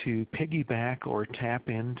opportunity to piggyback or tap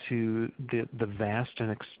into the vast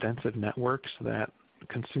and extensive networks that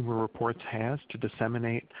Consumer Reports has to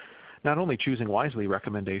disseminate not only Choosing Wisely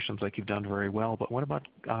recommendations like you've done very well, but what about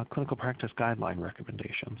clinical practice guideline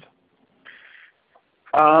recommendations?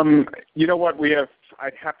 You know what,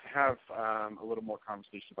 I'd have to have a little more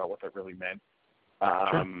conversation about what that really meant.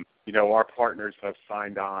 Sure. Our partners have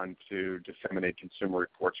signed on to disseminate Consumer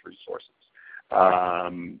Reports resources.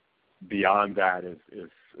 Beyond that is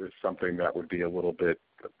something that would be a little bit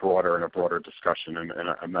broader and a broader discussion, and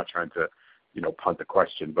I'm not trying to, punt the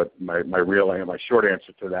question, but my short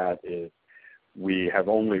answer to that is we have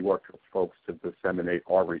only worked with folks to disseminate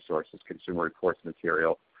our resources, Consumer Reports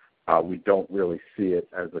material. We don't really see it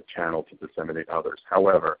as a channel to disseminate others.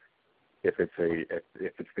 However, if it's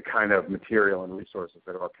the kind of material and resources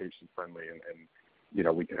that are patient friendly,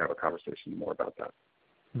 and we can have a conversation more about that.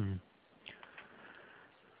 Hmm.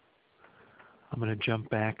 I'm going to jump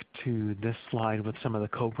back to this slide with some of the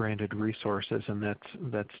co-branded resources, and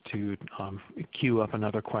that's to queue up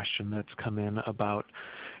another question that's come in about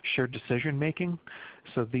shared decision making.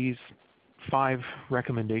 So these 5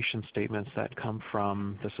 recommendation statements that come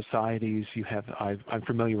from the societies, I'm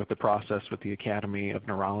familiar with the process with the Academy of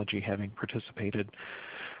Neurology, having participated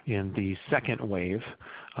in the second wave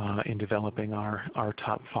in developing our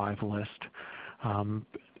top 5 list.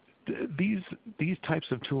 These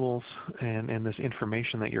types of tools and this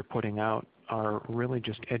information that you're putting out are really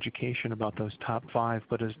just education about those top 5,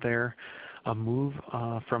 but is there a move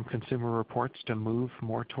from Consumer Reports to move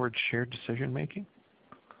more towards shared decision making?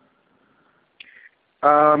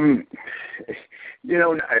 Not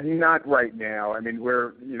right now. I mean,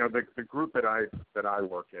 we're, the group that I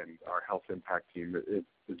work in, our health impact team,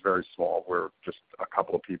 is very small. We're just a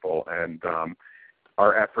couple of people, and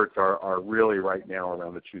our efforts are really right now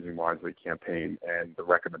around the Choosing Wisely campaign and the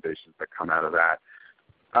recommendations that come out of that.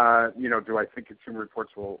 Do I think Consumer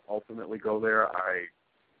Reports will ultimately go there?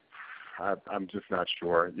 I'm just not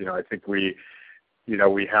sure. I think we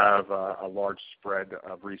have a large spread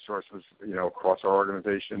of resources, across our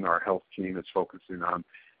organization. Our health team is focusing on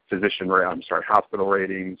hospital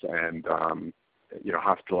ratings and,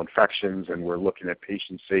 hospital infections, and we're looking at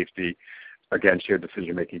patient safety. Again, shared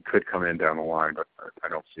decision-making could come in down the line, but I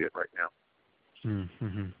don't see it right now.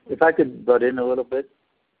 Mm-hmm. If I could butt in a little bit.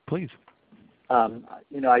 Please.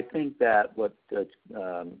 I think that what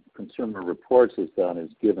Consumer Reports has done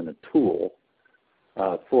is given a tool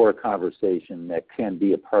for a conversation that can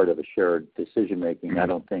be a part of a shared decision-making. I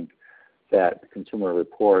don't think that Consumer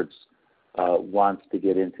Reports wants to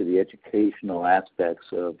get into the educational aspects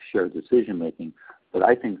of shared decision-making, but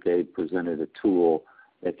I think they presented a tool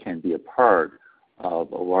that can be a part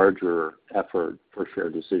of a larger effort for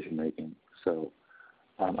shared decision-making. So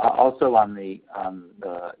also on the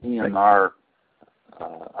EMR,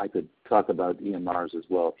 I could talk about EMRs as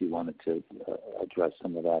well if you wanted to address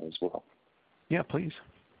some of that as well. Yeah, please.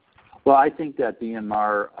 Well, I think that the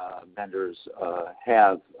EMR vendors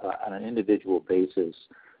have, on an individual basis,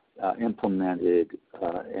 implemented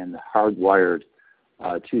and hardwired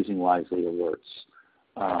Choosing Wisely alerts.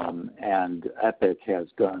 And Epic has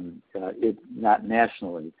done it not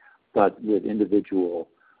nationally, but with individual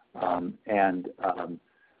and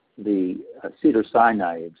the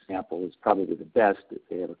Cedars-Sinai example is probably the best.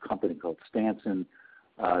 They have a company called Stanson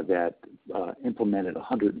that implemented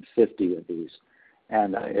 150 of these.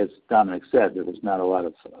 And as Dominic said, there was not a lot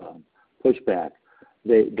of pushback.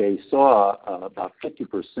 They saw about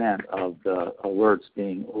 50% of the alerts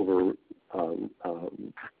being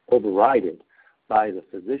overridden by the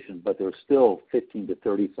physician, but there was still 15 to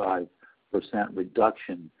 35%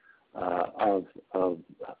 reduction of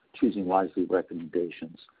choosing wisely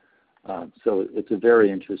recommendations. So it's a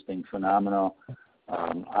very interesting phenomenon.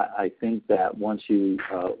 I think that once you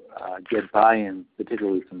get buy-in,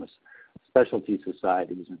 particularly from the specialty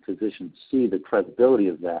societies and physicians see the credibility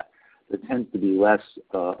of that, there tends to be less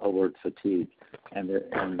alert fatigue, and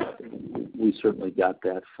we certainly got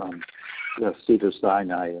that from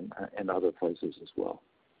Cedars-Sinai and other places as well.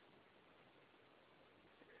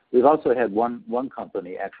 We've also had one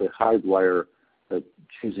company actually hardwire the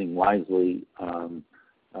choosing wisely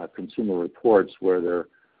consumer reports where they're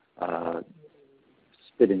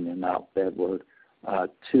spitting them out, bad word,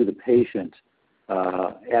 to the patient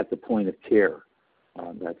at the point of care.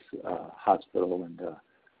 That's hospital and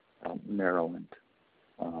Maryland.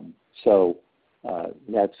 So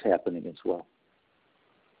that's happening as well.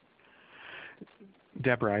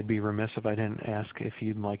 Deborah, I'd be remiss if I didn't ask if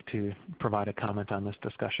you'd like to provide a comment on this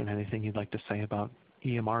discussion. Anything you'd like to say about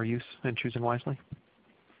EMR use and choosing wisely?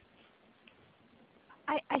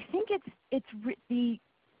 I think it's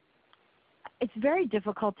very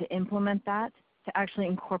difficult to implement that, to actually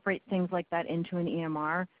incorporate things like that into an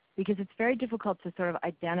EMR, because it's very difficult to sort of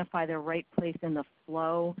identify the right place in the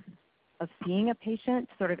flow of seeing a patient,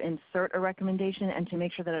 sort of insert a recommendation and to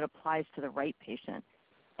make sure that it applies to the right patient.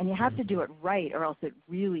 And you have to do it right, or else it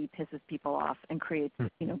really pisses people off and creates,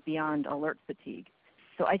 beyond alert fatigue.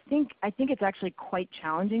 So I think it's actually quite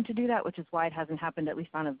challenging to do that, which is why it hasn't happened, at least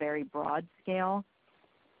on a very broad scale.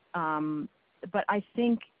 But I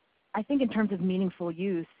think in terms of meaningful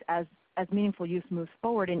use, as meaningful use moves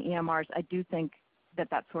forward in EMRs, I do think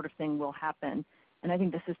that sort of thing will happen, and I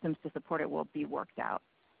think the systems to support it will be worked out.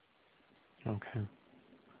 Okay.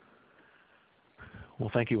 Well,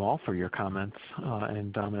 thank you all for your comments,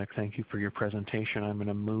 and Dominic, thank you for your presentation. I'm going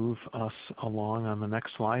to move us along on the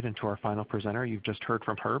next slide into our final presenter. You've just heard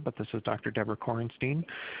from her, but this is Dr. Deborah Korenstein.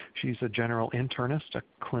 She's a general internist, a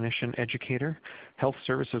clinician educator, health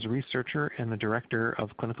services researcher, and the director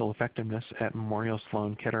of clinical effectiveness at Memorial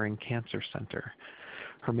Sloan Kettering Cancer Center.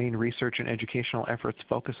 Her main research and educational efforts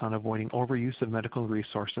focus on avoiding overuse of medical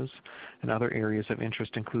resources, and other areas of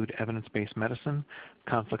interest include evidence-based medicine,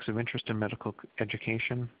 conflicts of interest in medical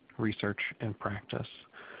education, research, and practice.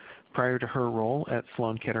 Prior to her role at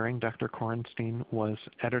Sloan Kettering, Dr. Korenstein was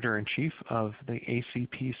editor-in-chief of the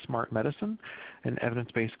ACP Smart Medicine, an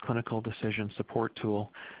evidence-based clinical decision support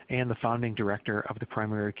tool, and the founding director of the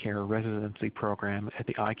primary care residency program at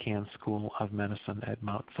the Icahn School of Medicine at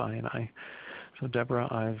Mount Sinai. So Deborah,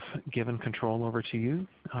 I've given control over to you.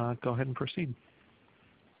 Go ahead and proceed.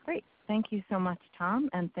 Great. Thank you so much, Tom,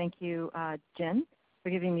 and thank you, Jen, for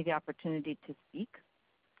giving me the opportunity to speak.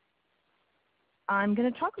 I'm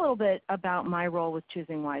going to talk a little bit about my role with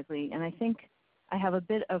Choosing Wisely, and I think I have a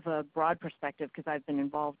bit of a broad perspective because I've been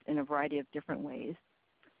involved in a variety of different ways.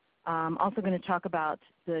 I'm also going to talk about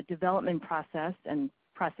the development process and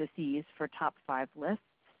processes for top 5 lists,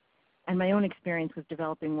 and my own experience with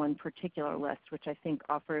developing one particular list, which I think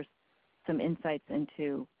offers some insights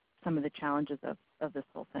into some of the challenges of this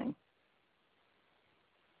whole thing.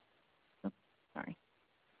 Oops, sorry.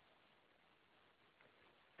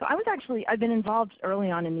 So I've been involved early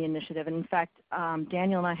on in the initiative, and in fact,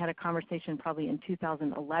 Daniel and I had a conversation probably in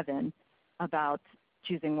 2011 about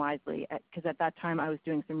Choosing Wisely, because at that time I was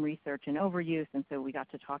doing some research in overuse, and so we got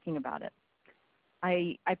to talking about it.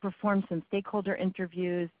 I performed some stakeholder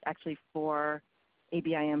interviews actually for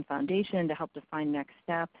ABIM Foundation to help define next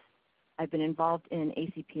steps. I've been involved in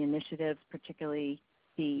ACP initiatives, particularly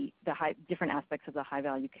the different aspects of the High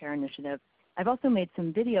Value Care Initiative. I've also made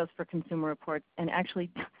some videos for Consumer Reports, and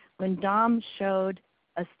actually when Dom showed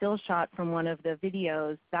a still shot from one of the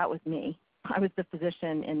videos, that was me. I was the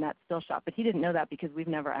physician in that still shot, but he didn't know that because we've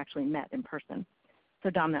never actually met in person.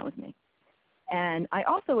 So Dom, that was me. And I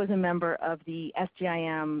also was a member of the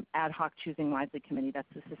SGIM Ad Hoc Choosing Wisely Committee. That's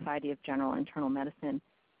the Society of General Internal Medicine.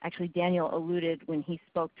 Actually, Daniel alluded when he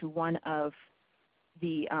spoke to one of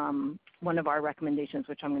our recommendations,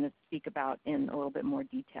 which I'm going to speak about in a little bit more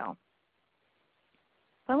detail.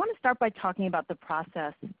 So I want to start by talking about the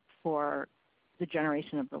process for the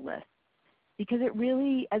generation of the list, because it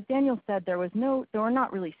really, as Daniel said, there were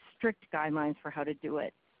not really strict guidelines for how to do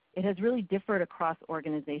it. It has really differed across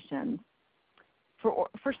organizations.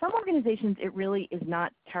 For some organizations, it really is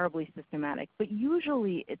not terribly systematic, but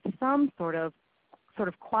usually it's some sort of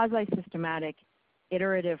quasi-systematic,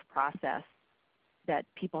 iterative process that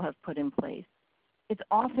people have put in place. It's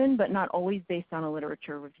often, but not always, based on a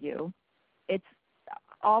literature review. It's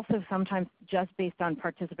also sometimes just based on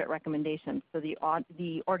participant recommendations. So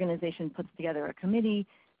the organization puts together a committee,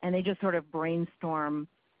 and they just sort of brainstorm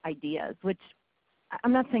ideas, which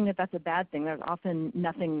I'm not saying that that's a bad thing. There's often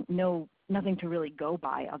nothing to really go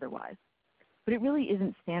by otherwise. But it really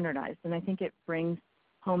isn't standardized, and I think it brings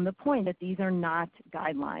home the point that these are not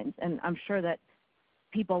guidelines. And I'm sure that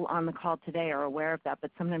people on the call today are aware of that,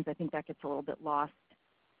 but sometimes I think that gets a little bit lost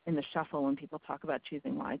in the shuffle when people talk about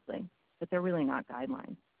choosing wisely. But they're really not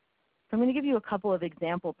guidelines. So I'm going to give you a couple of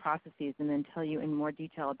example processes and then tell you in more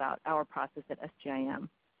detail about our process at SGIM.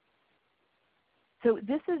 So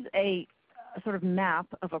this is a sort of map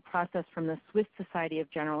of a process from the Swiss Society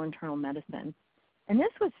of General Internal Medicine. And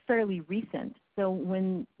this was fairly recent. So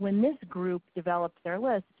when this group developed their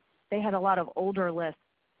list, they had a lot of older lists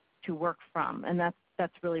to work from, and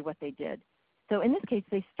that's really what they did. So in this case,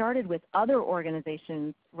 they started with other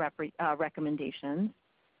organizations' recommendations,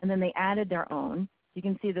 and then they added their own. You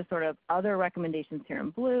can see the sort of other recommendations here in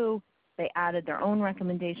blue. They added their own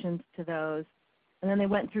recommendations to those. And then they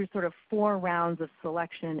went through sort of 4 rounds of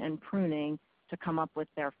selection and pruning to come up with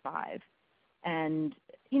their 5. And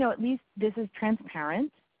at least this is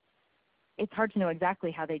transparent. It's hard to know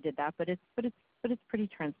exactly how they did that, but it's pretty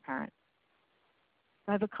transparent.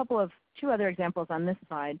 I have 2 other examples on this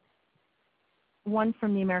slide. One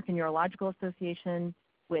from the American Urological Association,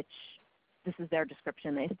 which this is their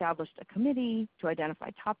description. They established a committee to identify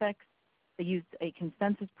topics. They used a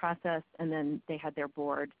consensus process, and then they had their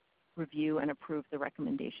board review and approve the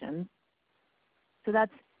recommendations. So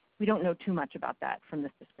we don't know too much about that from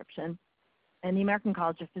this description. And the American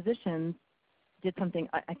College of Physicians did something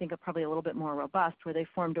I think probably a little bit more robust, where they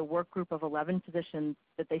formed a work group of 11 physicians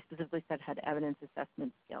that they specifically said had evidence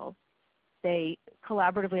assessment skills. They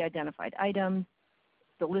collaboratively identified items.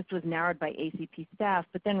 The list was narrowed by ACP staff,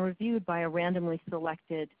 but then reviewed by a randomly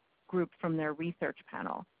selected group from their research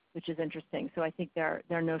panel, which is interesting. So I think their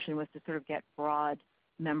notion was to sort of get broad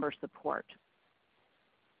member support.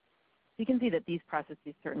 You can see that these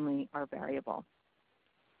processes certainly are variable.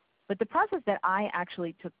 But the process that I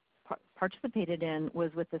actually participated in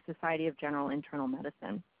was with the Society of General Internal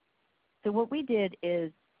Medicine. So what we did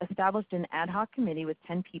is established an ad hoc committee with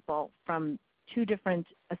 10 people from 2 different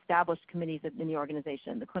established committees in the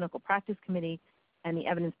organization, the Clinical Practice Committee and the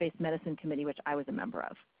Evidence-Based Medicine Committee, which I was a member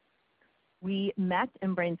of. We met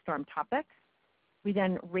and brainstormed topics. We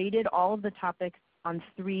then rated all of the topics in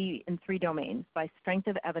 3 domains: by strength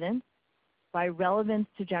of evidence, by relevance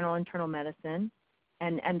to general internal medicine,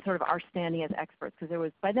 and sort of our standing as experts,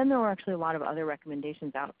 because by then there were actually a lot of other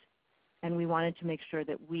recommendations out, and we wanted to make sure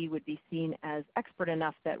that we would be seen as expert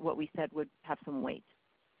enough that what we said would have some weight.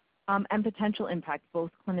 And potential impact,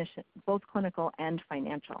 both clinical and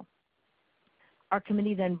financial. Our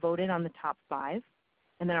committee then voted on the top 5,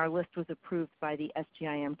 and then our list was approved by the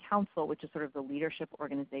SGIM Council, which is sort of the leadership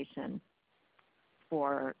organization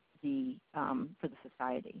for the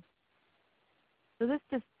society. So this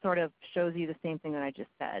just sort of shows you the same thing that I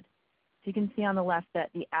just said. So you can see on the left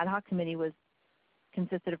that the ad hoc committee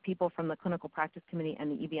consisted of people from the Clinical Practice Committee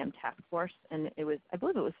and the EBM Task Force, and I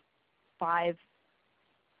believe it was 5.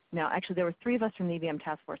 No, actually there were 3 of us from the EBM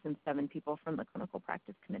Task Force and 7 people from the Clinical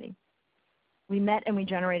Practice Committee. We met and we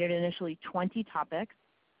generated initially 20 topics.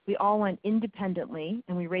 We all went independently,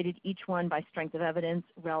 and we rated each one by strength of evidence,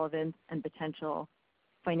 relevance, and potential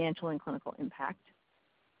financial and clinical impact.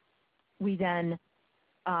 We then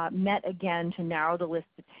met again to narrow the list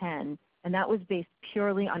to 10, and that was based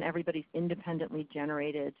purely on everybody's independently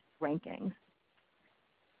generated rankings.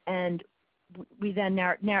 And we then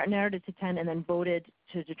narrowed it to 10 and then voted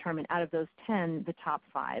to determine out of those 10 the top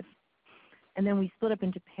 5. And then we split up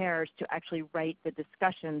into pairs to actually write the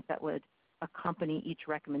discussions that would accompany each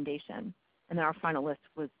recommendation. And then our final list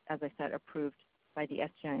was, as I said, approved by the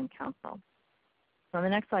SGIM Council. So on the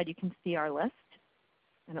next slide, you can see our list,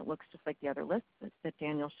 and it looks just like the other list that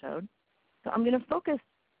Daniel showed. So I'm going to focus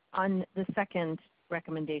on the second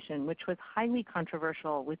recommendation, which was highly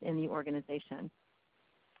controversial within the organization.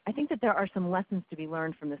 I think that there are some lessons to be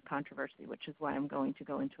learned from this controversy, which is why I'm going to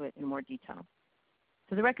go into it in more detail.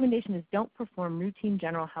 So the recommendation is don't perform routine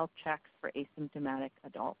general health checks for asymptomatic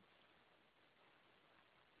adults.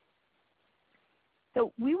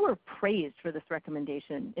 So we were praised for this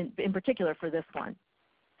recommendation, in particular for this one,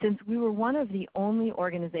 since we were one of the only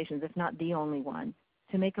organizations, if not the only one,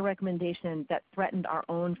 to make a recommendation that threatened our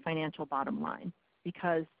own financial bottom line,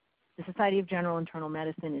 because The Society of General Internal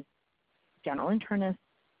Medicine is general internists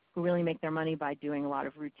who really make their money by doing a lot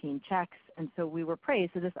of routine checks. And so we were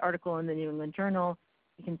praised. So this article in the New England Journal,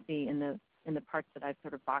 you can see in the parts that I've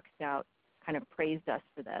sort of boxed out, kind of praised us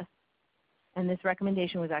for this. And this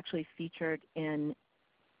recommendation was actually featured in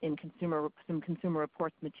some consumer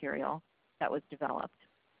reports material that was developed.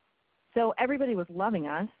 So everybody was loving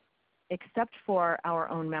us except for our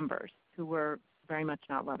own members who were very much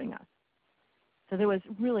not loving us. So there was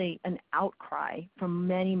really an outcry from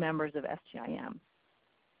many members of SGIM.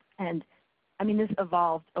 And I mean, this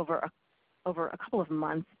evolved over a couple of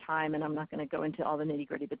months' time, and I'm not going to go into all the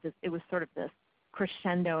nitty-gritty, but it was sort of this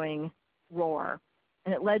crescendoing roar.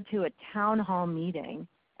 And it led to a town hall meeting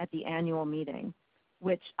at the annual meeting,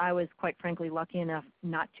 which I was quite frankly lucky enough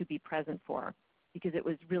not to be present for because it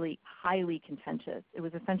was really highly contentious. It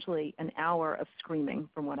was essentially an hour of screaming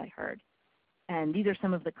from what I heard. And these are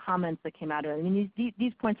some of the comments that came out of it. I mean,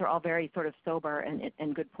 these points are all very sort of sober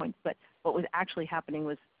and good points, but what was actually happening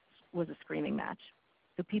was a screaming match.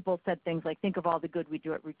 So people said things like, think of all the good we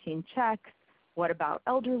do at routine checks. What about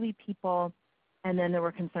elderly people? And then there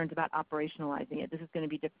were concerns about operationalizing it. This is going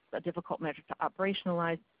to be a difficult measure to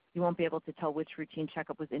operationalize. You won't be able to tell which routine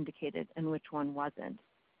checkup was indicated and which one wasn't.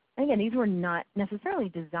 And again, these were not necessarily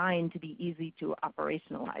designed to be easy to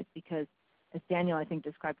operationalize because, as Daniel, I think,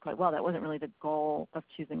 described quite well, that wasn't really the goal of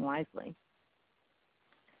choosing wisely.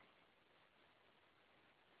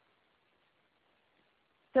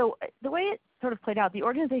 So the way it sort of played out, the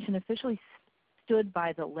organization officially stood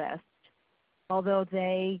by the list, although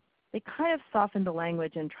they kind of softened the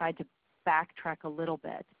language and tried to backtrack a little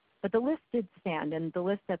bit. But the list did stand, and the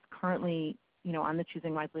list that's currently on the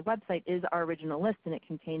Choosing Wisely website is our original list, and it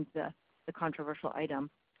contains the controversial item.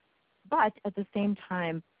 But at the same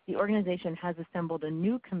time, the organization has assembled a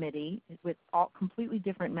new committee with all completely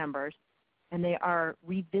different members, and they are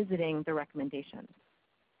revisiting the recommendations.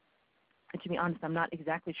 And to be honest, I'm not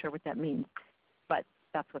exactly sure what that means, but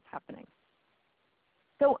that's what's happening.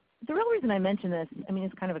 So the real reason I mention this, I mean,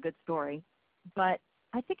 it's kind of a good story, but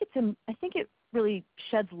I think it really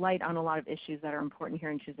sheds light on a lot of issues that are important here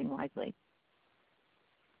in Choosing Wisely.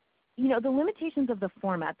 The limitations of the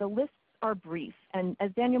format, the lists are brief, and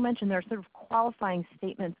as Daniel mentioned, there are sort of qualifying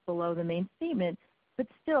statements below the main statement, but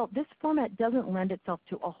still, this format doesn't lend itself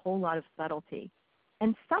to a whole lot of subtlety.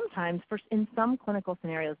 And sometimes, in some clinical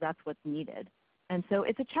scenarios, that's what's needed. And so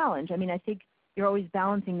it's a challenge. I mean, I think you're always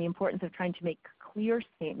balancing the importance of trying to make clear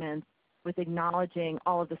statements with acknowledging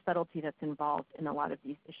all of the subtlety that's involved in a lot of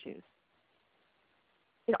these issues.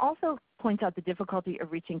 It also points out the difficulty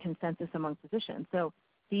of reaching consensus among physicians. So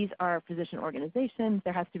these are physician organizations.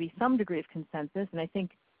 There has to be some degree of consensus, and I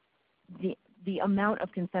think the amount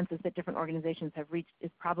of consensus that different organizations have reached is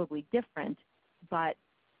probably different, but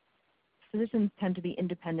physicians tend to be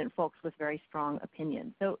independent folks with very strong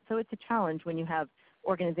opinions. So it's a challenge when you have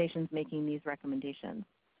organizations making these recommendations.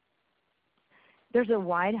 There's a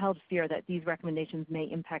wide-held fear that these recommendations may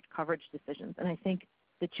impact coverage decisions, and I think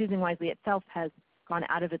that Choosing Wisely itself has gone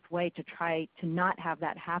out of its way to try to not have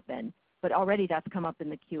that happen, but already that's come up in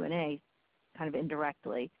the Q&A kind of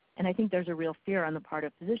indirectly. And I think there's a real fear on the part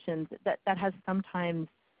of physicians that has sometimes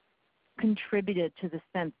contributed to the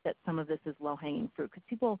sense that some of this is low-hanging fruit, because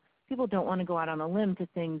people don't want to go out on a limb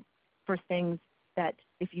for things that,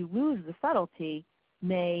 if you lose the subtlety,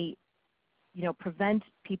 may prevent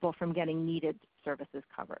people from getting needed services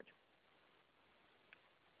covered.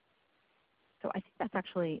 So I think that's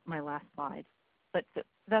actually my last slide. But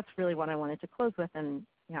that's really what I wanted to close with, and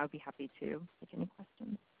I would be happy to take any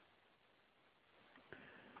questions.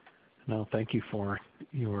 No, thank you for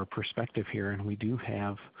your perspective here, and we do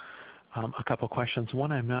have a couple questions.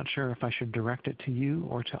 One, I'm not sure if I should direct it to you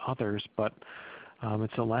or to others, but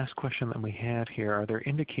it's the last question that we had here. Are there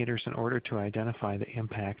indicators in order to identify the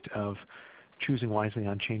impact of Choosing Wisely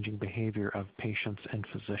on changing behavior of patients and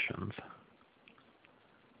physicians?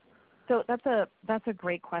 So that's a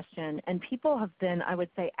great question, and people have been, I would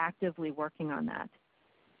say, actively working on that.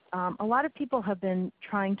 A lot of people have been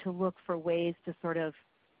trying to look for ways to sort of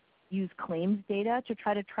use claims data to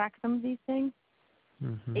try to track some of these things.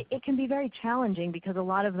 Mm-hmm. It can be very challenging because a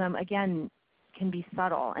lot of them, again, can be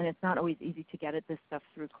subtle, and it's not always easy to get at this stuff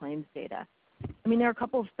through claims data. I mean, there are a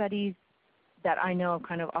couple of studies that I know of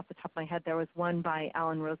kind of off the top of my head. There was one by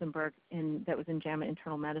Alan Rosenberg that was in JAMA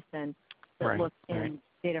Internal Medicine that looked in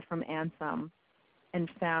data from ANSEM and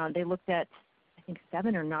they looked at, I think,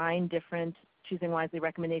 7 or 9 different Choosing Wisely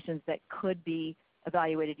recommendations that could be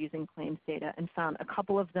evaluated using claims data, and found a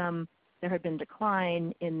couple of them there had been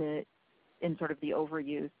decline in sort of the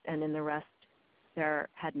overuse, and in the rest there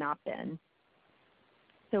had not been.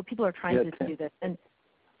 So people are trying to do this. And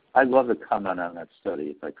I'd love to comment on that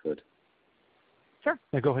study if I could. Sure.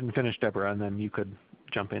 Yeah, go ahead and finish, Deborah, and then you could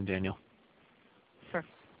jump in, Daniel. Sure.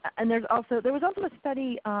 And there was also a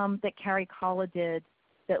study that Carrie Kalla did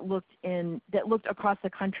that looked across the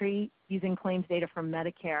country using claims data from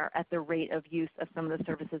Medicare at the rate of use of some of the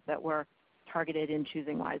services that were targeted in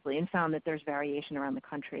Choosing Wisely, and found that there's variation around the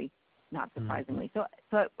country, not surprisingly. So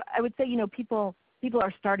I would say, people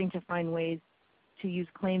are starting to find ways to use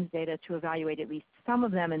claims data to evaluate at least some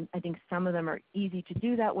of them, and I think some of them are easy to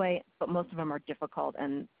do that way, but most of them are difficult,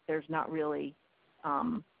 and there's not really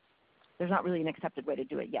an accepted way to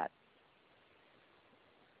do it yet.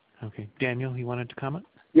 Okay. Daniel, you wanted to comment?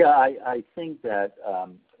 Yeah, I think that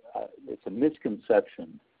it's a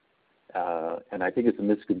misconception, and I think it's a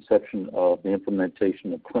misconception of the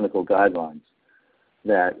implementation of clinical guidelines,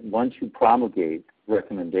 that once you promulgate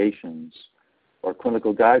recommendations or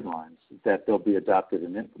clinical guidelines, that they'll be adopted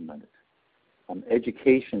and implemented.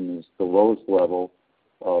 Education is the lowest level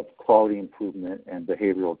of quality improvement and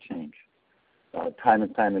behavioral change. Time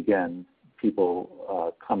and time again,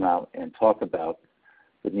 people come out and talk about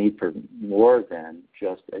the need for more than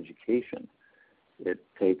just education. It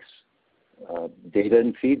takes data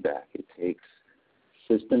and feedback. It takes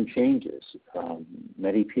system changes.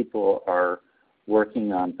 Many people are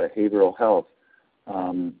working on behavioral health.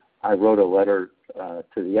 I wrote a letter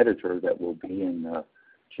to the editor that will be in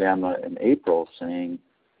JAMA in April saying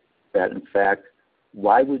that, in fact,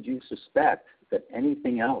 why would you suspect that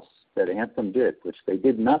anything else that Anthem did, which they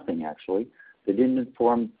did nothing actually, they didn't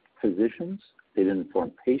inform physicians, they didn't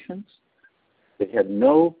inform patients, they had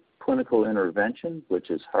no clinical intervention, which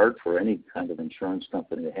is hard for any kind of insurance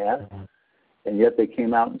company to have, and yet they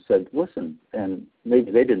came out and said, listen, and maybe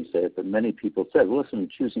they didn't say it, but many people said, listen,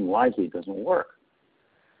 Choosing Wisely doesn't work.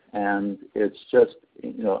 And it's just,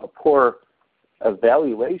 a poor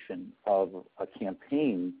evaluation of a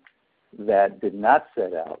campaign that did not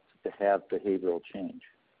set out to have behavioral change.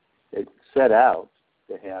 It set out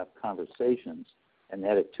to have conversations and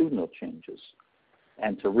attitudinal changes,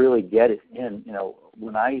 and to really get it in.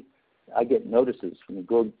 When I get notices from the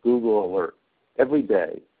Google alert every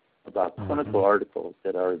day about clinical articles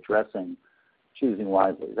that are addressing Choosing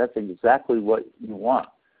Wisely. That's exactly what you want.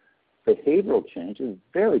 Behavioral change is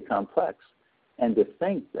very complex, and to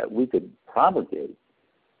think that we could promulgate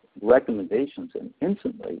recommendations and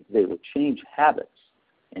instantly they would change habits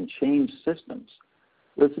and change systems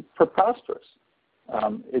was preposterous.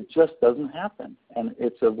 It just doesn't happen, and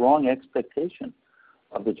it's a wrong expectation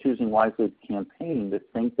of the Choosing Wisely campaign to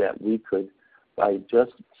think that we could, by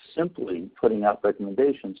just simply putting out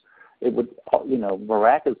recommendations, it would,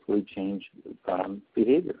 miraculously change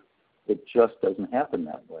behavior. It just doesn't happen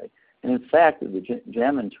that way. And in fact, in the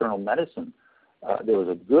JAMA Internal Medicine, there was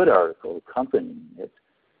a good article accompanying it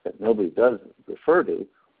that nobody does refer to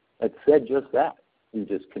that said just that. You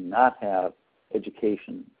just cannot have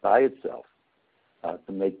education by itself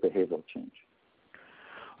to make behavioral change.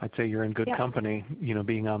 I'd say you're in good company,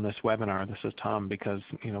 being on this webinar. This is Tom, because,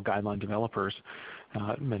 guideline developers,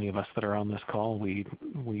 many of us that are on this call, we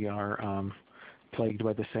are plagued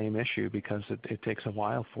by the same issue, because it takes a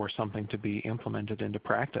while for something to be implemented into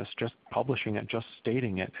practice. Just publishing it, just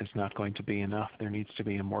stating it is not going to be enough. There needs to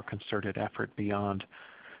be a more concerted effort beyond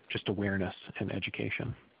just awareness and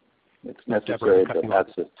education. It's necessary, but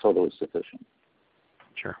that's totally sufficient.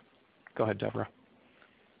 Sure. Go ahead, Deborah.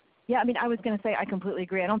 Yeah, I was going to say I completely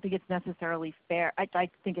agree. I don't think it's necessarily fair. I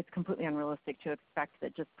think it's completely unrealistic to expect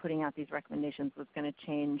that just putting out these recommendations was going to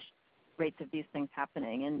change rates of these things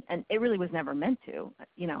happening, and it really was never meant to,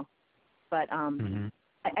 But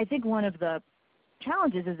I think one of the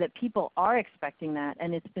challenges is that people are expecting that,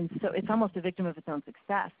 and it's almost a victim of its own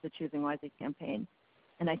success, the Choosing Wisely campaign.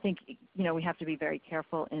 And I think we have to be very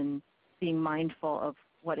careful in being mindful of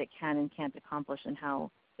what it can and can't accomplish, and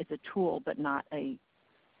how it's a tool, but not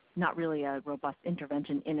really a robust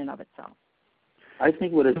intervention in and of itself. I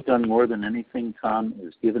think what it's done more than anything, Tom,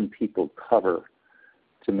 is given people cover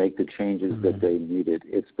to make the changes that they needed.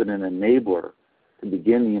 It's been an enabler to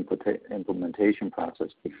begin the implementation process.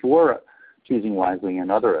 Before Choosing Wisely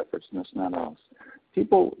and other efforts, and it's not us,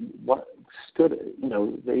 people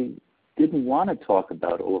they didn't want to talk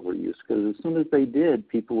about overuse, because as soon as they did,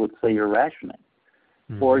 people would say you're rationing,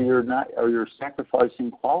 or you're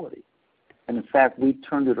sacrificing quality. And in fact, we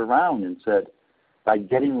turned it around and said, by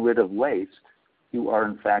getting rid of waste, you are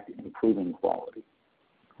in fact improving quality.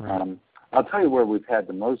 Right. I'll tell you where we've had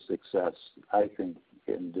the most success, I think,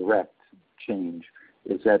 in direct change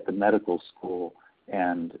is at the medical school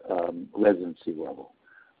and residency level.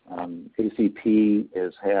 ACP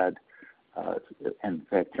has had, and in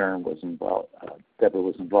fact Karen was involved, Deborah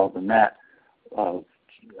was involved in that,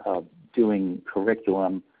 doing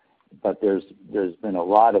curriculum, but there's been a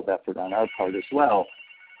lot of effort on our part as well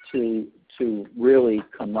to really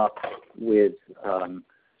come up with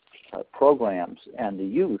programs, and the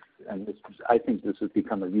youth, and I think this has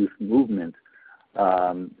become a youth movement,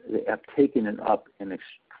 they have taken it up in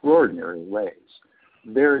extraordinary ways,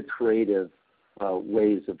 very creative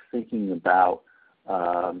ways of thinking about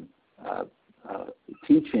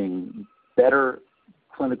teaching better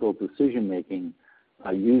clinical decision making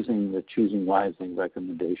using the Choosing Wisely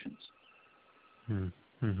recommendations.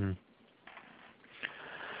 Mm-hmm.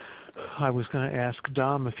 I was going to ask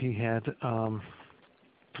Dom if he had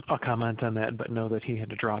a comment on that, but know that he had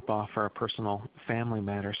to drop off for a personal family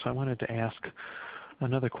matter. So I wanted to ask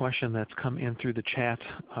another question that's come in through the chat.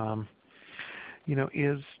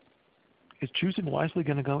 Is Choosing Wisely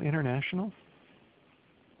going to go international?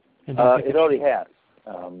 It already has.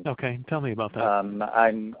 Okay, tell me about that.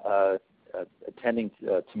 I'm attending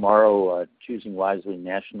tomorrow Choosing Wisely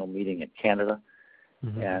national meeting in Canada,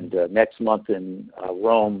 and next month in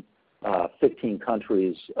Rome, 15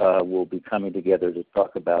 countries will be coming together to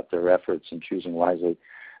talk about their efforts in Choosing Wisely.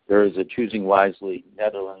 There is a Choosing Wisely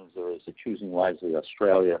Netherlands, there is a Choosing Wisely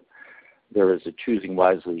Australia, there is a Choosing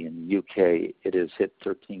Wisely in the UK. It has hit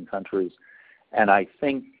 13 countries. And I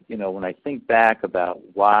think, when I think back about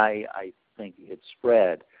why I think it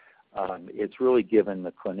spread, it's really given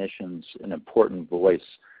the clinicians an important voice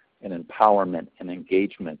and empowerment and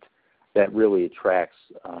engagement that really attracts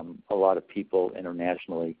a lot of people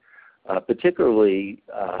internationally, particularly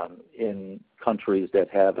in countries that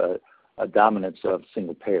have a dominance of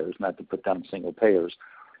single payers, not to put down single payers,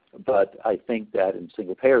 but I think that in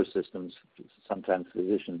single payer systems, sometimes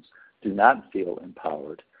physicians do not feel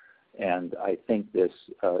empowered. And I think this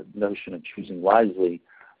notion of Choosing Wisely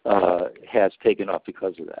has taken off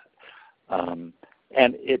because of that.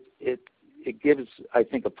 And it gives, I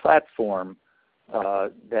think, a platform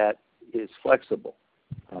that is flexible.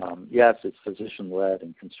 Yes, it's physician-led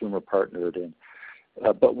and consumer-partnered,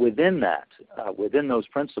 but within that, within those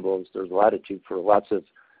principles, there's latitude for lots of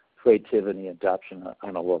creativity and adoption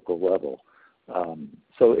on a local level.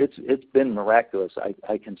 So it's been miraculous.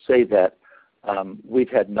 I can say that we've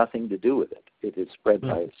had nothing to do with it. It has spread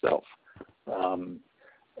by itself.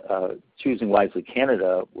 Choosing Wisely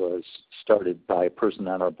Canada was started by a person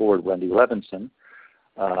on our board, Wendy Levinson,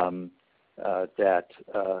 and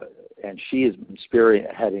she has been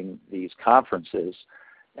spearheading these conferences,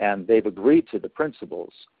 and they've agreed to the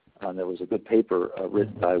principles. There was a good paper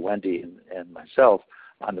written by Wendy and myself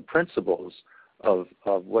on the principles of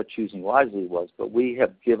what Choosing Wisely was, but we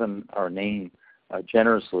have given our name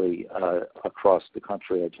generously across the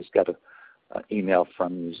country. I just got an email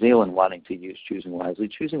from New Zealand wanting to use Choosing Wisely.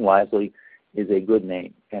 Choosing Wisely is a good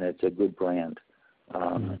name, and it's a good brand.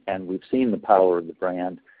 And we've seen the power of the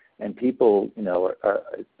brand, and people, are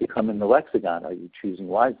becoming the lexicon. Are you choosing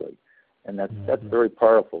wisely? And that's very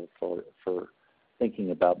powerful for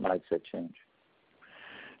thinking about mindset change.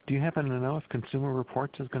 Do you happen to know if Consumer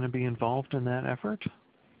Reports is going to be involved in that effort?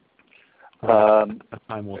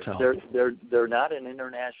 Time will tell. They're not an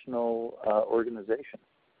international organization,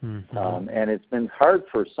 and it's been hard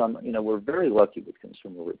for some. We're very lucky with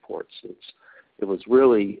Consumer Reports. It was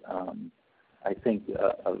really, I think,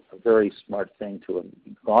 a very smart thing to have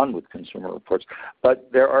gone with Consumer Reports. But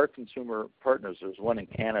there are consumer partners. There's one in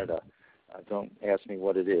Canada. Don't ask me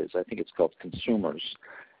what it is. I think it's called Consumers.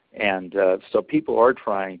 And so people are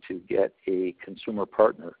trying to get a consumer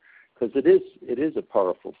partner because it is a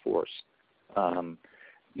powerful force. A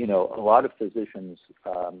lot of physicians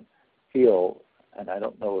feel, and I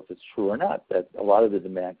don't know if it's true or not, that a lot of the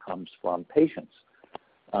demand comes from patients.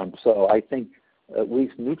 So I think at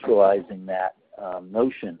least neutralizing that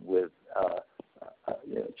notion with a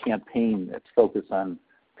campaign that's focused on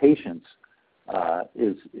patients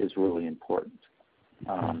is really important.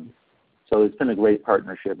 So it's been a great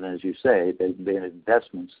partnership, and as you say, they've made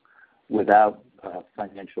investments without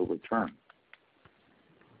financial return.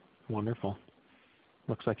 Wonderful.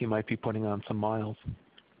 Looks like you might be putting on some miles,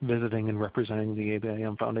 visiting and representing the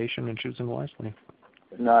ABIM Foundation and Choosing Wisely.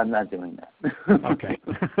 No, I'm not doing that. Okay.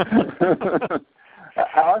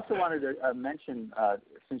 I also wanted to mention,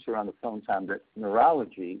 since you're on the phone, Tom, that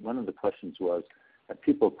neurology, one of the questions was that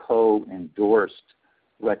people co-endorsed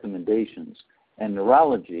recommendations. And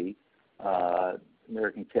neurology,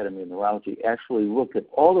 American Academy of Neurology, actually looked at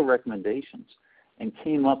all the recommendations and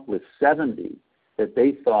came up with 70 that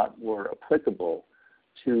they thought were applicable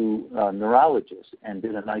to neurologists and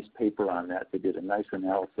did a nice paper on that. They did a nice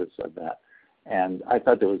analysis of that. And I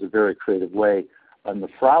thought that was a very creative way.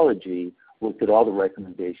 Nephrology looked at all the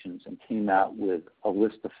recommendations and came out with a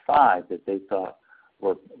list of 5 that they thought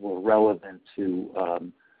were relevant to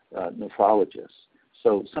nephrologists.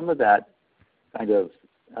 So some of that kind of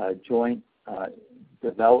joint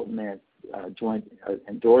development, joint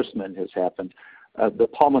endorsement has happened. The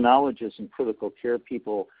pulmonologists and critical care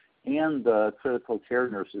people and the critical care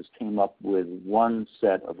nurses came up with one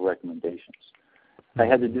set of recommendations. If I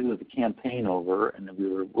had to do the campaign over and we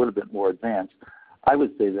were a little bit more advanced, I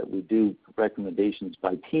would say that we do recommendations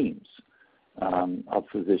by teams of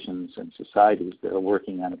physicians and societies that are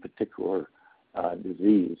working on a particular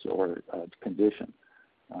disease or condition.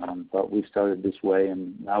 But we started this way,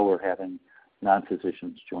 and now we're having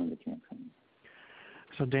non-physicians join the campaign.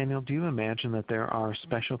 So Daniel, do you imagine that there are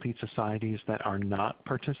specialty societies that are not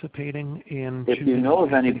participating in? If you know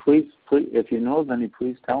of any, please. If you know of any,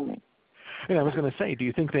 please tell me. Yeah, I was going to say, do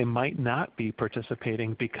you think they might not be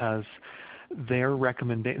participating because the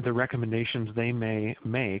recommendations they may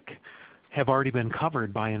make have already been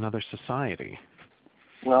covered by another society?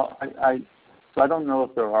 Well, so I don't know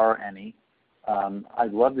if there are any.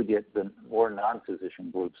 I'd love to get the more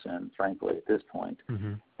non-physician groups in, frankly, at this point.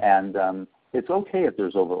 Mm-hmm. And it's okay if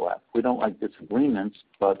there's overlap. We don't like disagreements,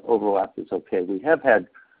 but overlap is okay. We have had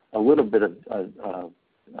a little bit of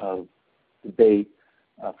debate,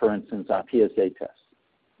 for instance, on PSA tests.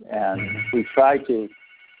 And we try to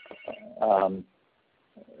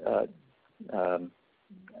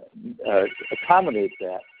accommodate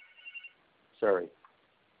that. Sorry.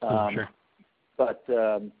 Sure. But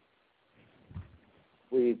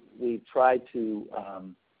we try to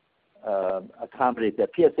accommodate that.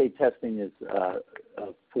 PSA testing is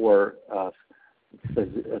for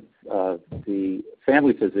the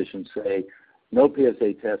family physicians say no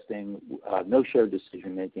PSA testing, no shared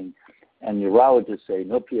decision making, and urologists say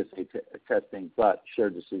no PSA testing but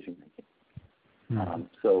shared decision making.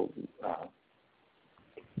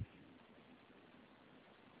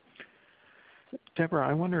 Deborah,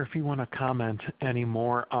 I wonder if you want to comment any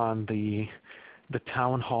more on the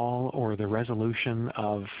town hall or the resolution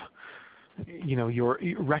of, you're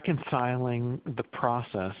reconciling the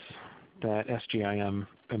process that SGIM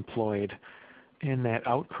employed in that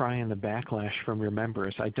outcry and the backlash from your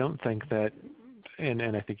members. I don't think that, and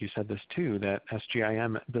I think you said this too, that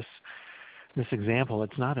SGIM, this example,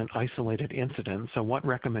 it's not an isolated incident. So what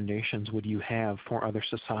recommendations would you have for other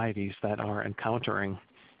societies that are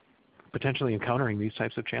potentially encountering these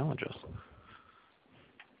types of challenges?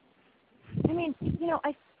 I mean,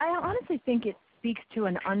 I honestly think it speaks to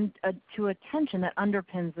to a tension that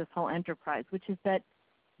underpins this whole enterprise, which is that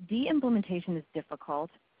de-implementation is difficult.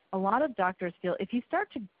 A lot of doctors feel if you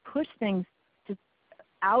start to push things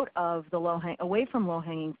away from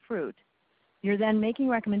low-hanging fruit, you're then making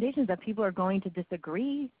recommendations that people are going to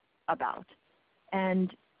disagree about.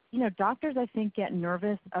 And doctors, I think, get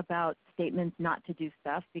nervous about statements not to do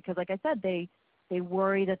stuff because, like I said, they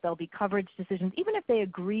worry that there'll be coverage decisions, even if they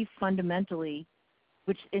agree fundamentally,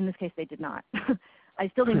 which in this case they did not. I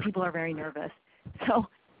still think people are very nervous. So,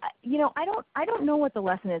 I don't know what the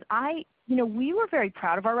lesson is. We were very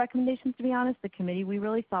proud of our recommendations, to be honest. The committee, we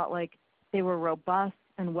really thought like they were robust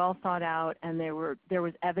and well thought out, and there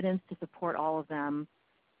was evidence to support all of them,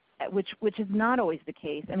 which is not always the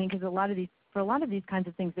case. I mean, because for a lot of these kinds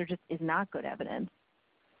of things, there just is not good evidence.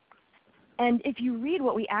 And if you read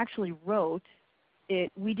what we actually wrote,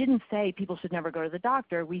 we didn't say people should never go to the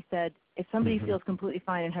doctor. We said if somebody feels completely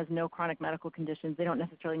fine and has no chronic medical conditions, they don't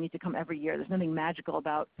necessarily need to come every year. There's nothing magical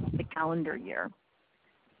about the calendar year.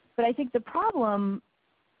 But I think the problem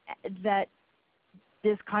that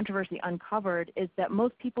this controversy uncovered is that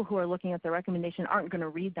most people who are looking at the recommendation aren't going to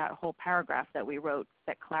read that whole paragraph that we wrote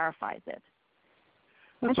that clarifies it.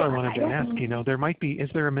 That's what I wanted to ask. Is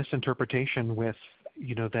there a misinterpretation with,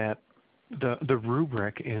 that the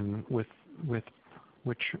rubric with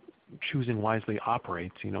which Choosing Wisely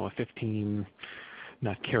operates, a 15,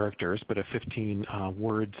 not characters, but a 15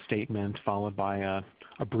 word statement followed by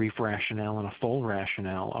a brief rationale and a full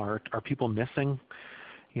rationale. Are people missing,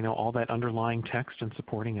 all that underlying text and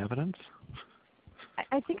supporting evidence?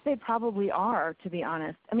 I think they probably are, to be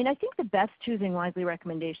honest. I mean, I think the best Choosing Wisely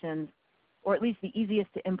recommendations, or at least the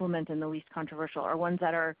easiest to implement and the least controversial, are ones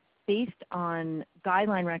that are based on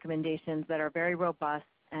guideline recommendations that are very robust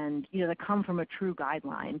and that come from a true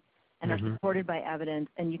guideline and are supported by evidence,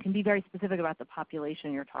 and you can be very specific about the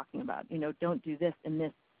population you're talking about. Don't do this in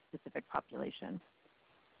this specific population.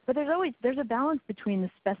 But there's a balance between the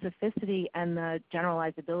specificity and the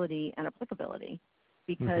generalizability and applicability,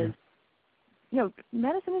 because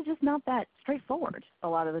medicine is just not that straightforward a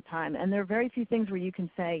lot of the time, and there are very few things where you can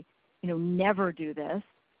say, never do this.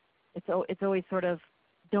 It's always sort of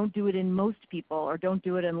don't do it in most people, or don't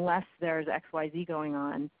do it unless there's XYZ going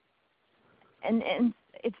on. and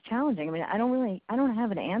it's challenging. I mean, I don't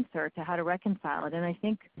have an answer to how to reconcile it, and I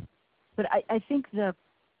think the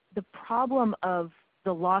problem of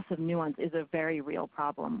the loss of nuance is a very real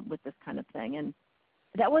problem with this kind of thing, and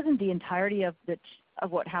that wasn't the entirety of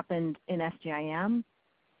what happened in SGIM,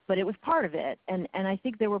 but it was part of it, and I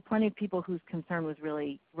think there were plenty of people whose concern was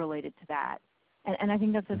really related to that, and I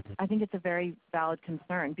think it's a very valid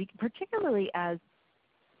concern, particularly as,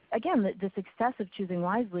 again, the success of choosing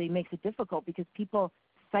wisely makes it difficult because people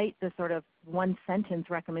cite the sort of one sentence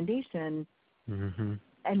recommendation and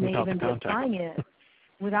may even be applying it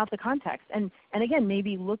without the context, and again,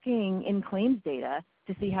 maybe looking in claims data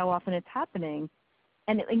to see how often it's happening.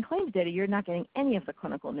 And in claims data, you're not getting any of the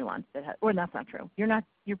clinical nuance or that's not true.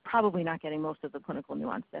 You're probably not getting most of the clinical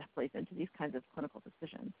nuance that plays into these kinds of clinical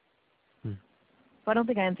decisions. So I don't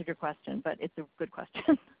think I answered your question, but it's a good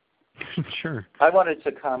question. Sure. I wanted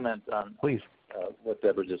to comment on Please. What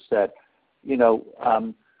Deborah just said. You know,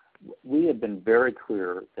 we have been very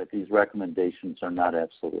clear that these recommendations are not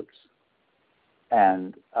absolutes.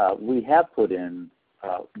 And we have put in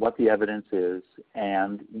what the evidence is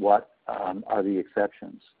and what are the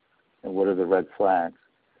exceptions and what are the red flags.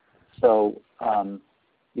 So,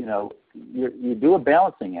 you know, you do a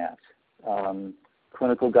balancing act.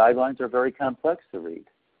 Clinical guidelines are very complex to read.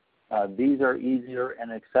 These are easier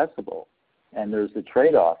and accessible. And there's a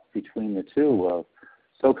trade-off between the two of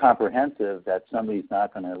so comprehensive that somebody's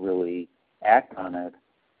not going to really act on it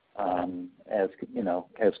as, you know,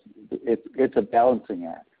 as it's a balancing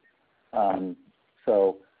act.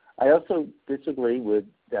 So I also disagree with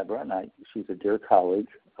Deborah, and she's a dear colleague,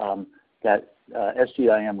 that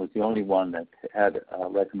SGIM was the only one that had a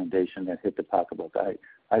recommendation that hit the pocketbook.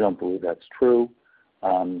 I don't believe that's true.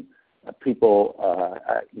 People,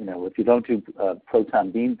 you know, if you don't do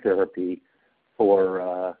proton beam therapy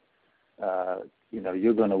for, you know,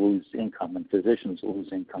 you're going to lose income, and physicians lose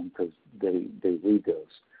income because they read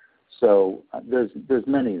those. So there's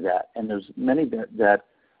many of that, and there's many that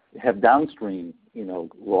have downstream, you know,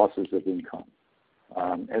 losses of income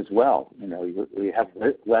as well. You know, we have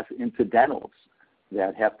less incidentals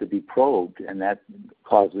that have to be probed, and that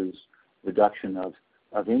causes reduction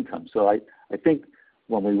of income. So I think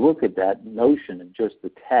when we look at that notion of just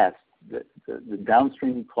the test, the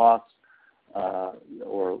downstream costs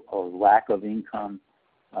or lack of income,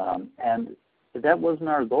 and that wasn't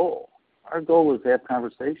our goal. Our goal was to have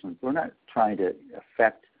conversations. We're not trying to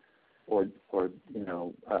affect or you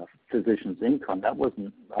know, physicians' income. That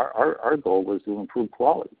wasn't our goal. Was to improve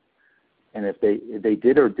quality, and if they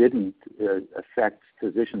did or didn't affect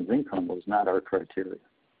physicians' income was not our criteria.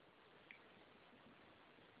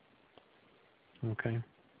 Okay.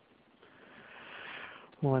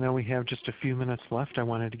 Well, I know we have just a few minutes left. I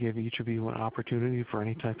wanted to give each of you an opportunity for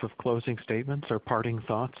any type of closing statements or parting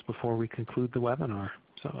thoughts before we conclude the webinar.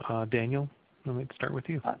 So, Daniel, let me start with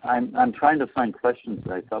you. I'm trying to find questions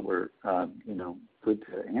that I thought were, you know, good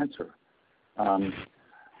to answer.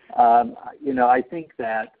 You know, I think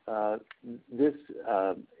that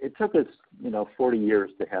it took us, you know, 40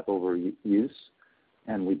 years to have overuse,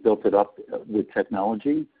 and we built it up with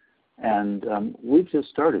technology. And we've just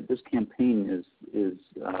started. This campaign is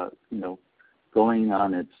you know, going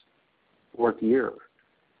on its 4th year.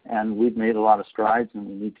 And we've made a lot of strides, and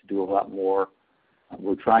we need to do a lot more.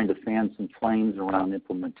 We're trying to fan some flames around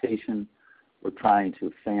implementation. We're trying to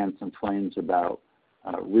fan some flames about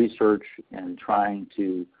research and trying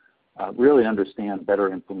to really understand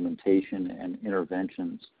better implementation and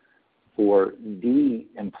interventions for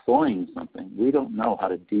de-employing something. We don't know how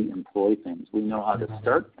to de-employ things. We know how to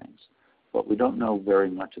start things, but we don't know very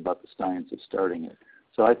much about the science of starting it.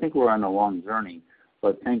 So I think we're on a long journey,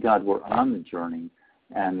 but thank God we're on the journey,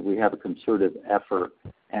 and we have a concerted effort,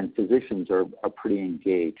 and physicians are pretty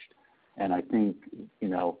engaged. And I think, you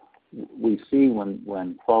know, we see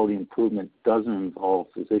when quality improvement doesn't involve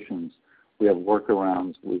physicians, we have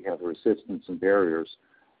workarounds, we have resistance and barriers.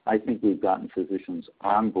 I think we've gotten physicians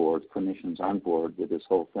on board, clinicians on board with this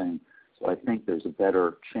whole thing. So I think there's a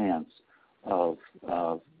better chance of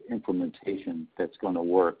implementation that's going to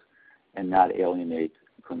work and not alienate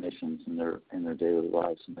clinicians in their daily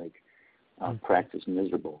lives and make practice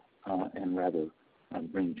miserable, and rather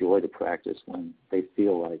bring joy to practice when they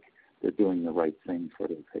feel like they're doing the right thing for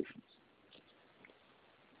their patients.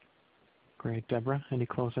 Great. Deborah, any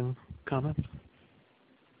closing comments?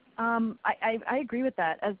 I agree with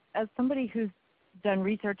that. As somebody who's done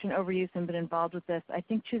research in overuse and been involved with this, I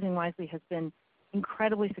think Choosing Wisely has been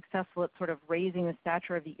incredibly successful at sort of raising the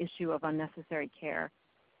stature of the issue of unnecessary care.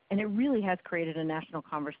 And it really has created a national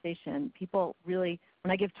conversation. People really,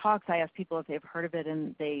 when I give talks, I ask people if they've heard of it,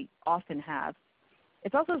 and they often have.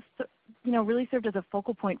 It's also really served as a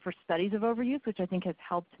focal point for studies of overuse, which I think has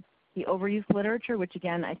helped the overuse literature, which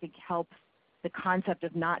again I think helps the concept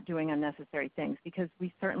of not doing unnecessary things, because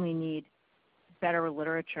we certainly need better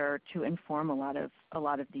literature to inform a lot of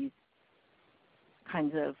these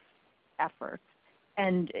kinds of efforts.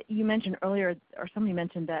 And you mentioned earlier, or somebody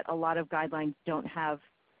mentioned, that a lot of guidelines do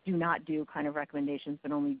not do kind of recommendations,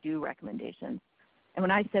 but only do recommendations. And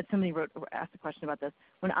when I said, asked a question about this,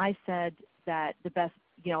 when I said that the best,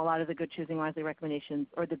 a lot of the good Choosing Wisely recommendations,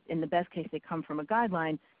 or in the best case they come from a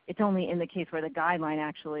guideline, it's only in the case where the guideline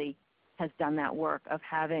actually has done that work of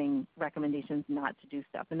having recommendations not to do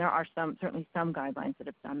stuff. And there are certainly some guidelines that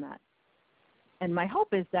have done that. And my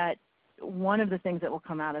hope is that one of the things that will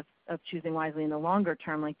come out of Choosing Wisely in the longer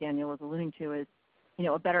term, like Daniel was alluding to, is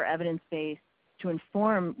a better evidence base to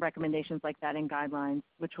inform recommendations like that in guidelines,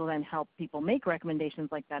 which will then help people make recommendations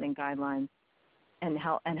like that in guidelines and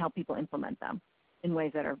help people implement them in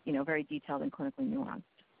ways that are very detailed and clinically nuanced.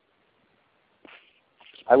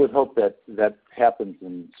 I would hope that happens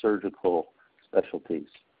in surgical specialties.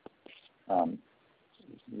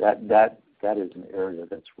 That is an area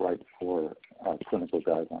that's ripe for clinical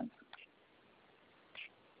guidelines.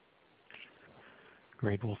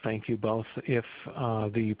 Great. Well, thank you both. If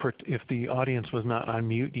the audience was not on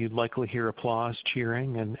mute, you'd likely hear applause,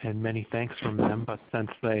 cheering, and many thanks from them. But since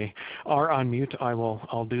they are on mute,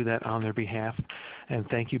 I'll do that on their behalf. And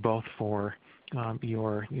thank you both for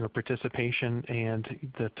your participation and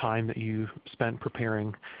the time that you spent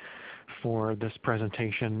preparing for this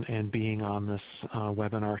presentation and being on this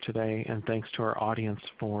webinar today. And thanks to our audience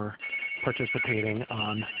for participating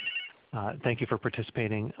on. Thank you for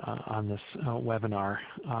participating on this webinar.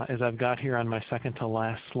 As I've got here on my second to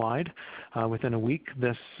last slide, within a week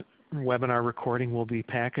this webinar recording will be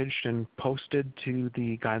packaged and posted to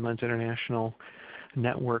the Guidelines International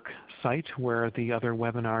Network site where the other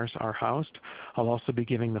webinars are housed. I'll also be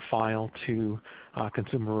giving the file to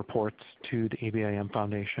Consumer Reports, to the ABIM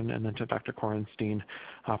Foundation, and then to Dr. Korenstein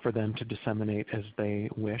for them to disseminate as they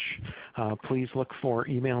wish. Please look for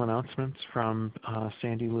email announcements from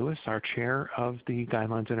Sandy Lewis, our chair of the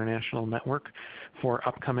Guidelines International Network, for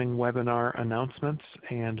upcoming webinar announcements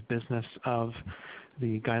and business of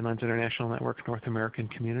the Guidelines International Network North American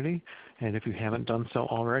community. And if you haven't done so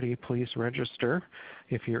already, please register,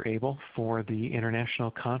 if you're able, for the International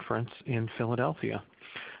Conference in Philadelphia.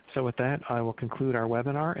 So with that, I will conclude our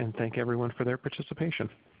webinar and thank everyone for their participation.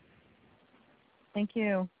 Thank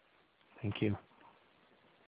you. Thank you.